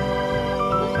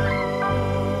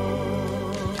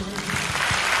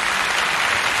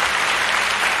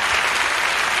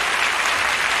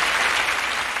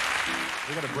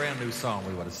 We got a brand new song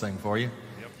we want to sing for you.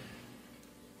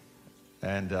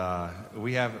 And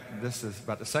this is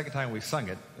about the second time we've sung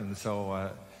it, and so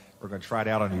we're going to try it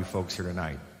out on you folks here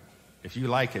tonight. If you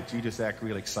like it, you just act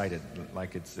real excited,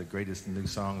 like it's the greatest new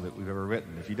song that we've ever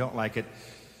written. If you don't like it,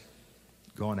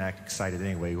 go and act excited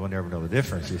anyway. We'll never know the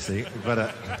difference, you see.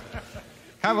 But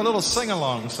have a little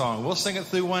sing-along song. We'll sing it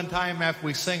through one time. After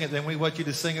we sing it, then we want you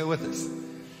to sing it with us.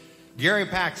 Gary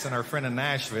Paxson, our friend in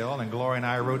Nashville, and Gloria and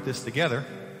I wrote this together.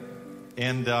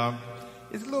 And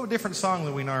it's a little different song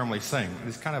than we normally sing.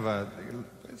 It's kind of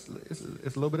it's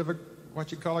a little bit of a, what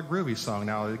you call a groovy song.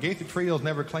 Now, the Gaither Trios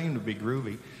never claimed to be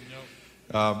groovy.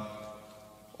 I'm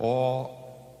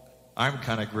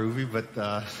kind of groovy,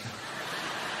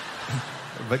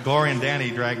 but Gloria and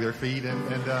Danny drag their feet,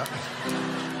 and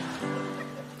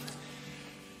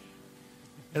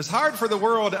it's hard for the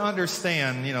world to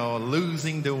understand,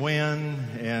 losing to win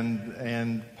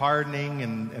and pardoning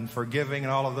and forgiving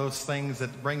and all of those things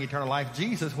that bring eternal life.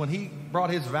 Jesus, when He brought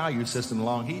His value system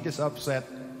along, He just upset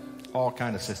all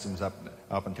kind of systems up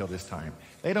until this time.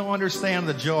 They don't understand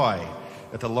the joy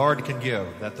that the Lord can give,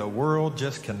 that the world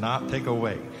just cannot take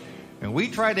away. And we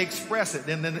try to express it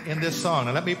in this song.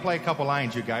 Now let me play a couple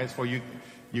lines, you guys, before you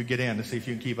get in to see if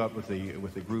you can keep up with the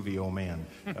groovy old man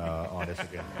on this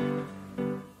again.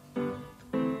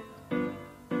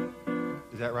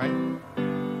 Is that right?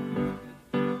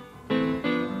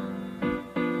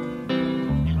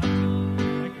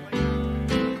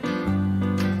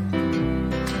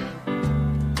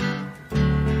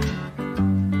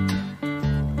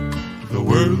 The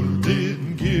world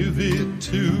didn't give it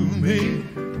to me.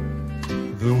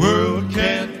 The world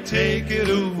can't take it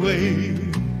away.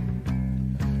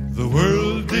 The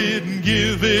world didn't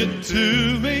give it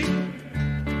to me.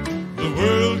 The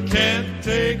world can't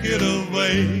take it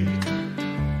away.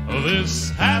 This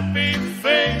happy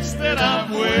face that I'm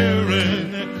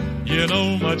wearing,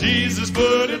 know my Jesus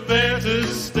put it there to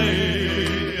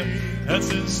stay. And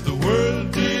since the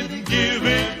world didn't give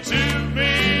it to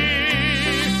me,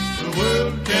 the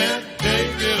world can't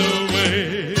take it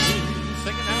away.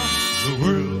 Sing it now. The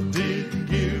world didn't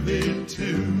give it to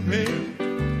me.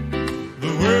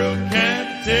 The world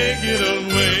can't take it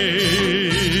away.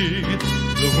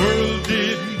 The world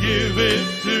didn't give it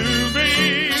to me.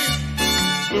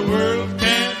 The world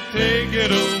can't take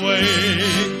it away.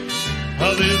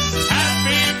 This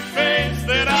happy face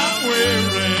that I'm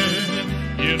wearing,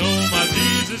 you know my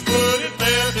Jesus put it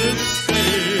there to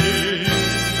stay.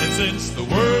 And since the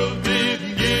world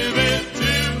didn't give it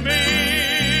to me,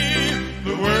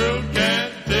 the world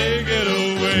can't take it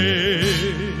away.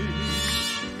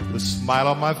 The smile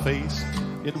on my face,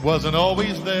 it wasn't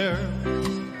always there.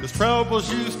 Cause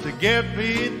troubles used to get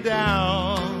me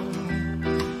down.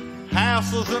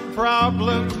 Hassles and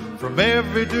problems from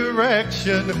every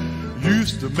direction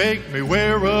used to make me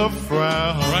wear a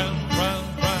frown.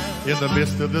 In the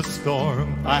midst of the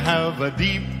storm, I have a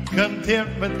deep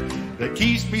contentment that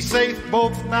keeps me safe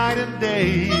both night and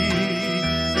day.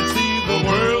 You see, the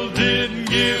world didn't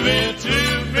give it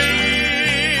to me.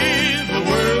 The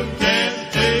world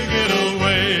can't take it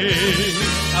away.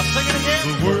 I'll sing it again.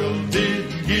 The world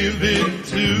didn't give it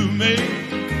to me.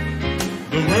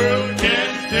 The world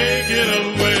can't take it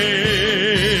away.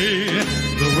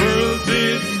 The world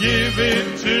didn't give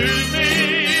it to me.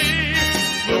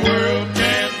 The world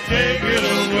can't take it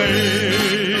away.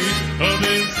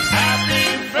 This happy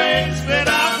face that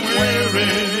I'm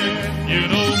wearing, you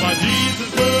know my Jesus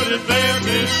put it there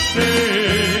to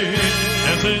stay.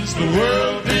 And since the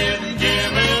world didn't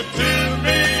give it to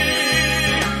me,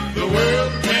 the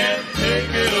world can't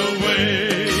take it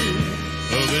away.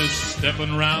 This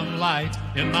stepping round light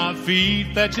in my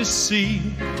feet that you see,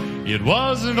 it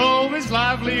wasn't always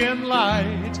lively and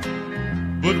light.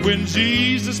 But when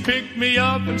Jesus picked me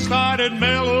up and started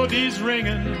melodies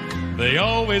ringing, they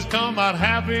always come out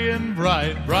happy and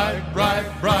bright, bright, bright,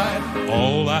 bright.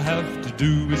 All I have to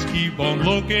do is keep on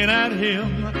looking at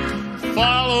Him,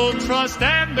 follow, trust,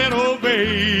 and then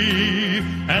obey.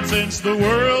 And since the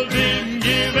world didn't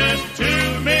give it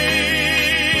to me,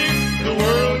 the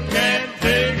world can't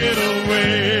take it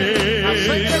away.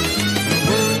 The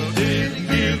world didn't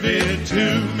give it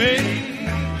to me.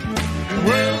 The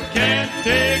world can't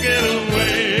take it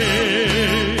away.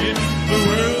 The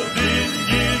world didn't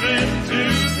give it to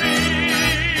me.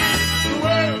 The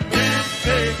world can't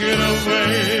take it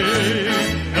away.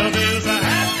 Now there's a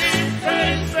happy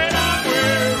face that I'm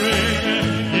wearing.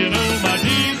 You know my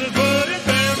Jesus put it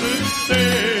there to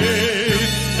stay.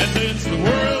 And since the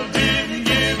world didn't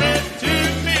give it to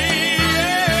me,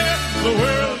 yeah, the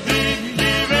world didn't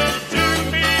give it to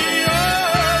me. Oh,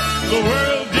 the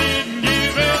world didn't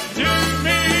give it to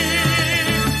me.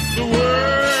 The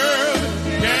world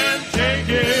can't take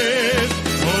it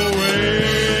away.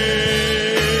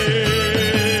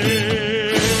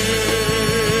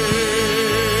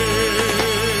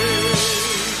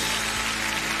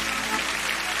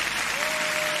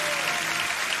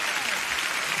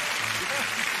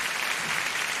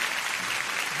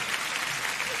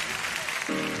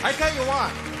 I tell you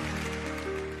what,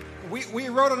 we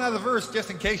wrote another verse just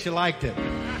in case you liked it.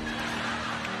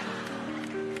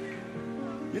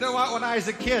 You know what, when I was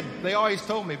a kid, they always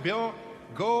told me, Bill,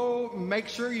 go make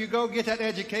sure you go get that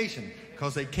education,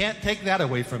 because they can't take that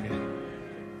away from you.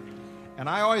 And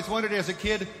I always wondered as a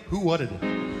kid, who wanted it?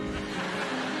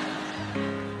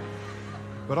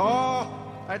 But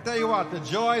I tell you what, the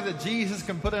joy that Jesus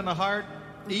can put in the heart,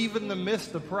 even in the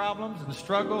midst of problems and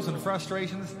struggles and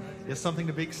frustrations, is something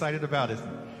to be excited about, isn't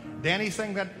it? Danny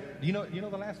sang that. You know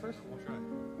the last verse? We'll try.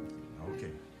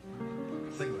 Okay.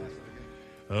 Sing the last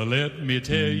verse. Let me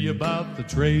tell you about the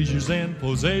treasures and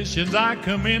possessions I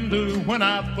come into when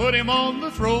I put Him on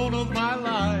the throne of my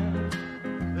life.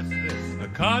 A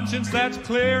conscience that's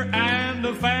clear and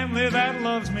a family that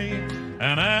loves me,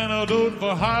 an antidote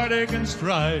for heartache and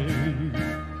strife.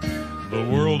 The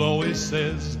world always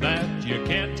says that you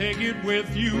can't take it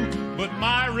with you, but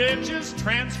my riches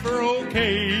transfer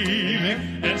okay.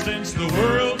 And since the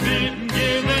world didn't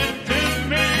give it to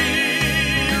me,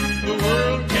 the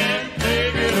world can't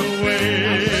take it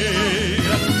away.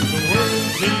 The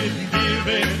world didn't give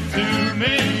it to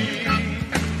me.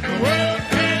 The world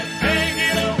can't take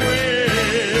it away.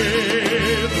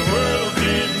 The world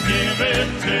didn't give it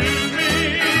to me.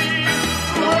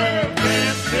 The world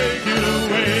can't take it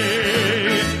away.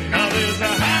 Now there's a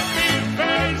happy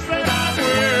face that I'm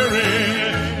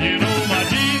wearing. You know my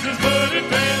Jesus put it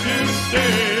there to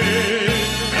stay.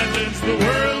 And since the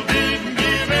world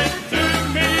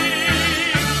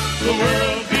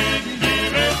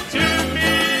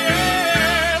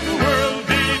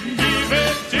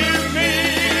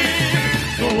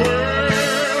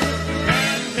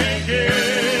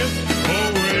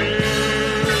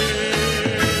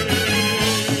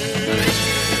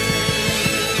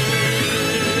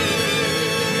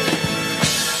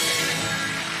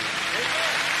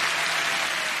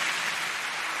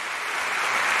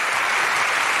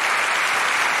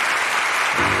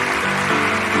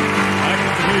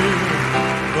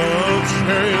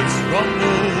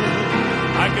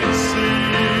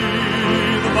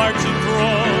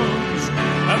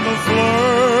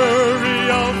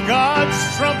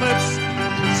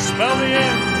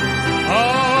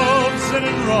right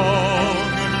and wrong.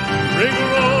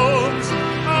 Rigorones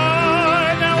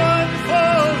are now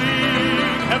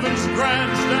unfolding. Heaven's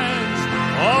grandstands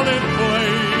all in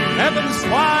play. Heaven's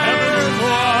choir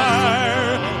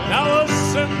now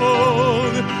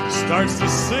assembled starts to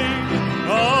sing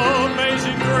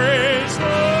Amazing Grace. Oh,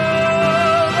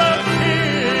 the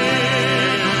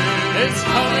King is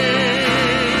coming.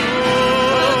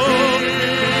 Oh, the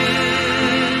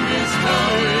King is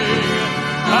coming.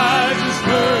 I just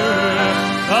heard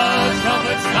the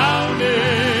trumpet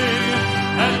sounding,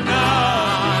 and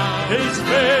now His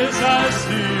face I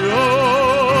see.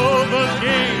 Oh, the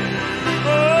King.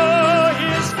 Oh, He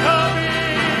is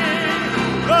coming.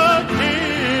 The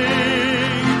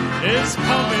King is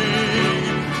coming.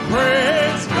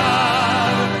 Praise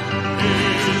God.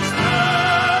 He's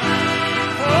coming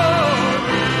for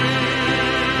me.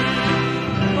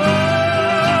 Oh,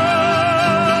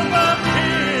 the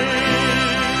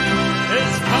King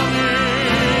is coming.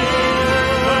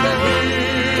 The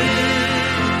King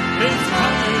is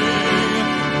coming.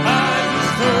 I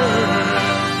just heard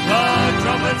the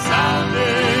trumpet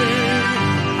sounding,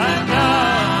 and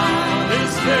now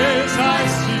His face I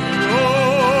see.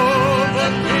 Oh, the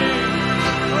King,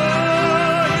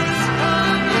 oh, He's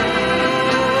coming. The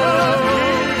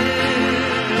King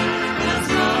is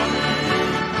coming.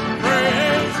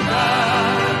 Praise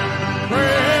God,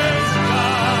 praise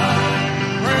God,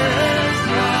 praise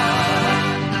God.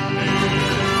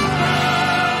 He's coming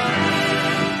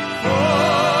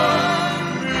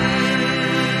for me.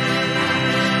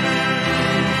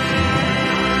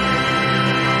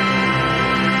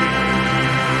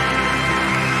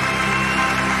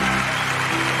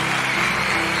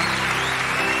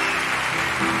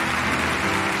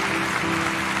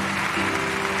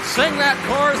 Sing that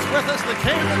chorus with us. The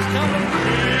King is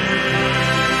coming.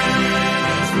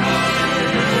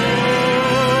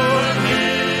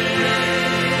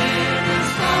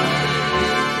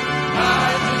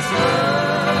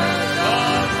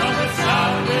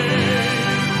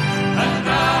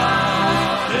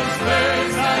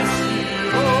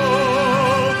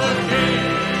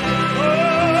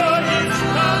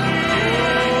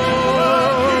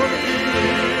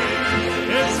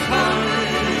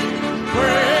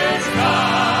 Praise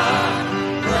God,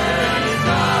 praise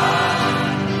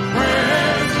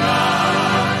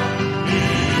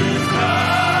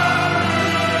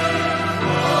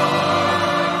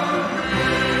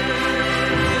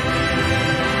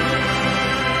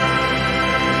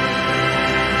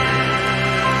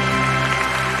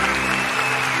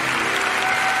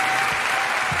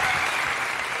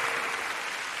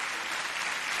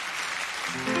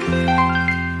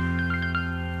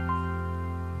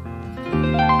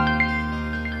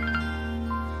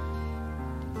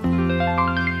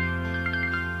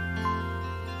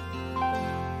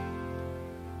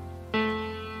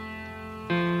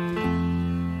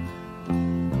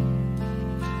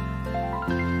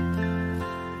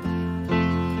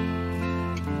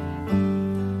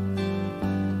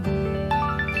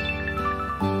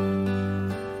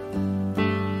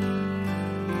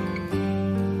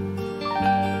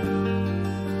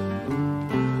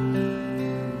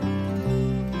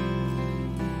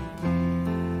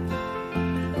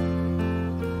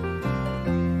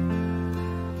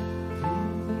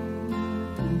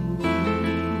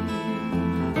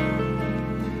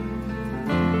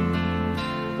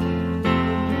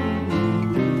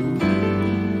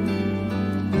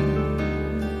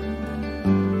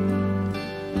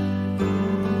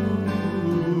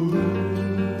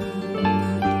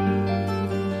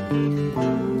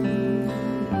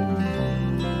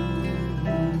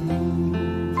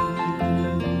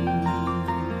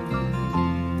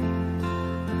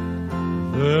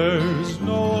There's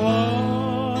no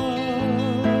other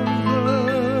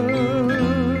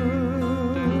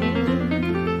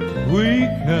we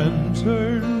can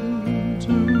turn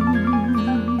to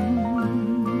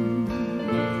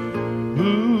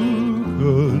who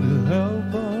could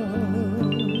help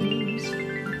us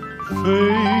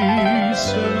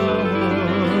face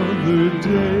another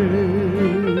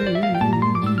day.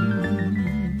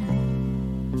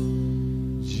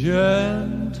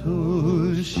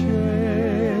 Gentle shepherd,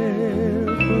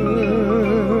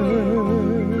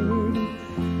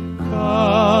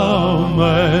 come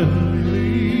and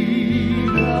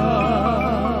lead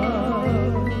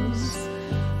us,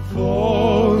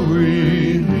 for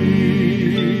we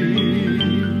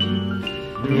need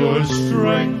your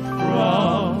strength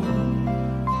from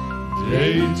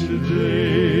day to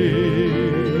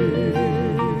day.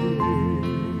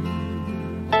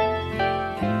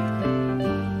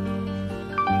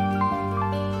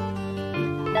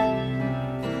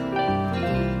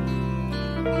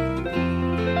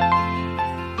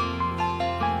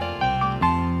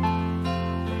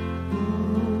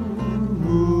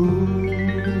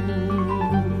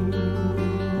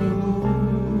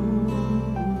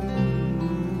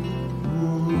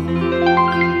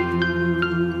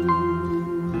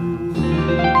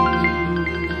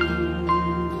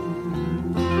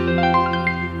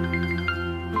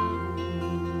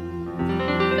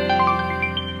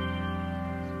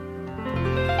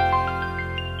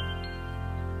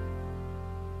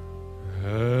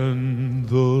 And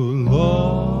the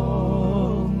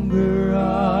longer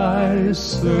I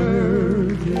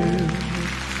serve him,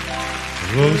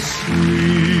 the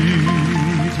sweeter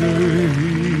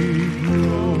he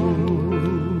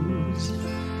grows.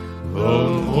 The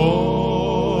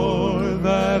more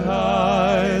that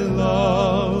I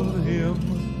love him,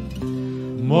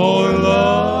 more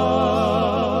love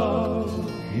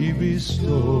he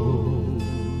bestows.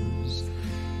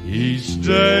 Each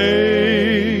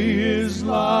day is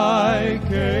like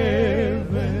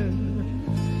heaven,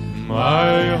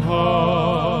 my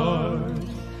heart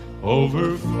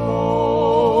overflows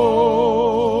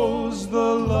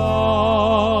the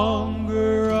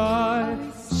longer I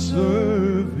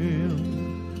serve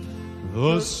him,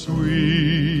 the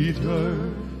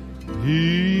sweeter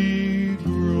he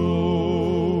grows.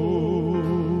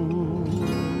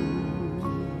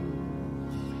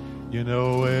 You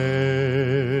know, every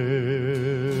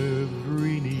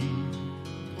need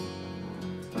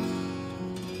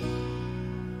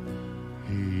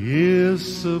he is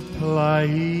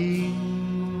supplying,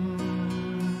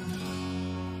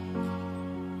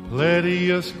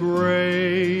 plenteous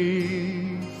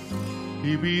grace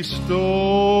he bestows.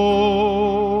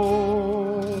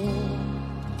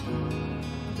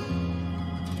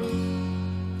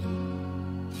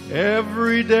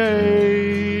 Every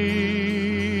day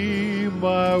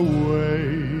my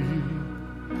way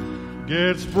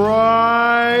gets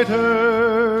brighter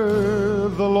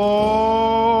the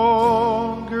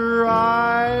longer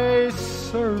I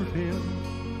serve him,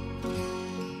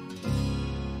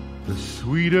 the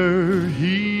sweeter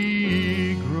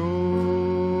he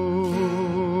grows.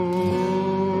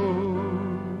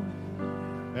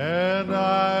 And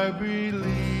I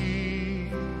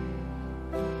believe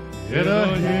in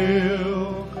a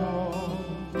hill called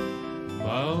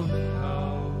Mount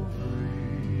Calvary.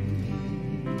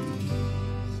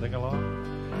 Sing along.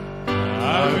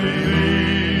 I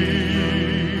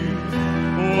believe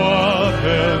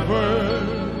whatever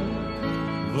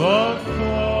the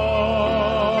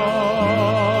cost,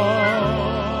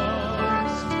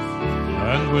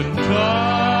 and when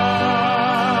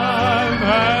time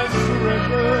has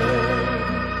surrendered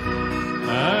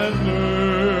and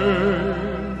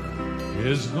earth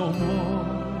is no more,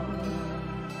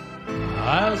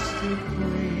 I'll still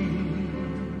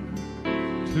cling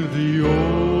to the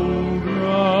old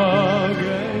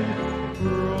rugged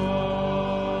cross.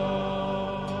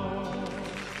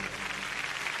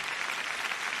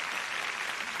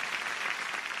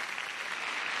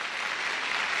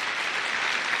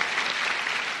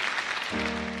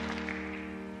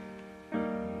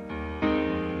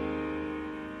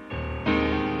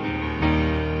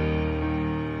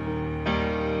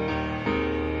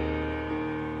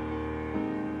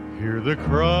 Hear the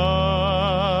cries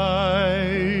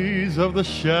of the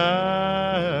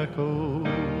shackled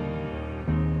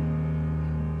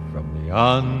from the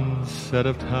onset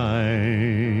of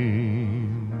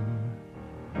time,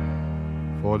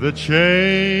 for the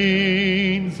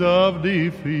chains of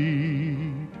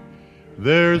defeat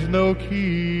there's no key.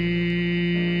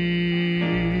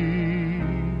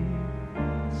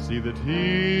 See the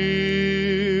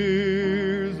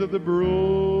tears of the broken,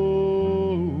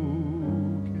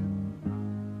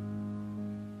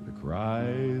 the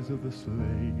cries of the slaves.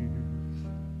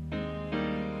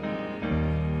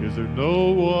 Is there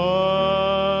no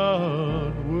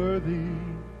one worthy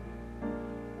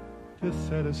to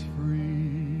set us free?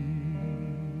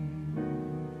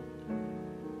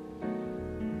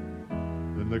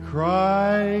 Then the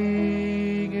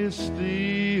crying is stilled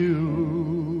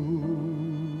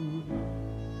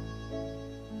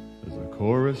as the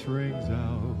chorus rings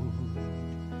out.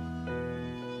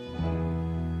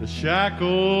 The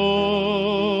shackled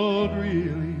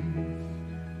release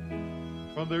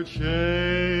from their chains,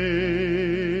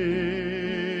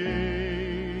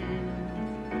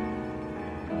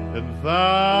 and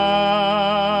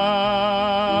thousands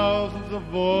of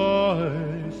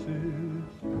voices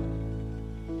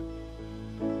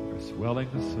are swelling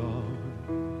the song.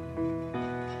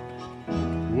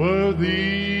 Worthy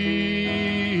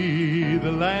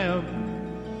the Lamb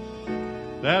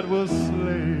that was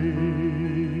slain.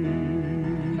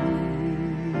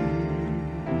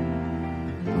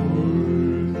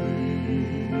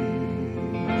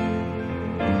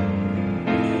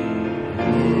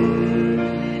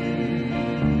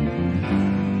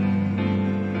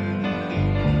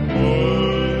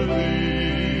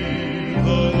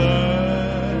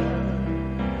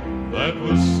 that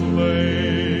was slain.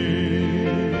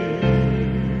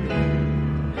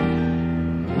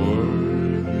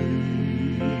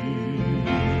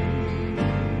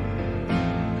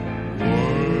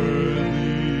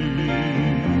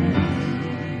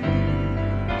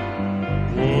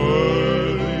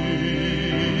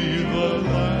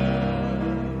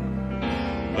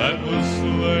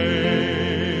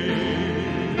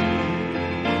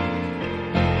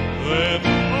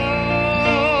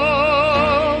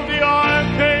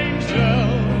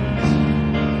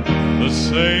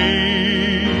 Say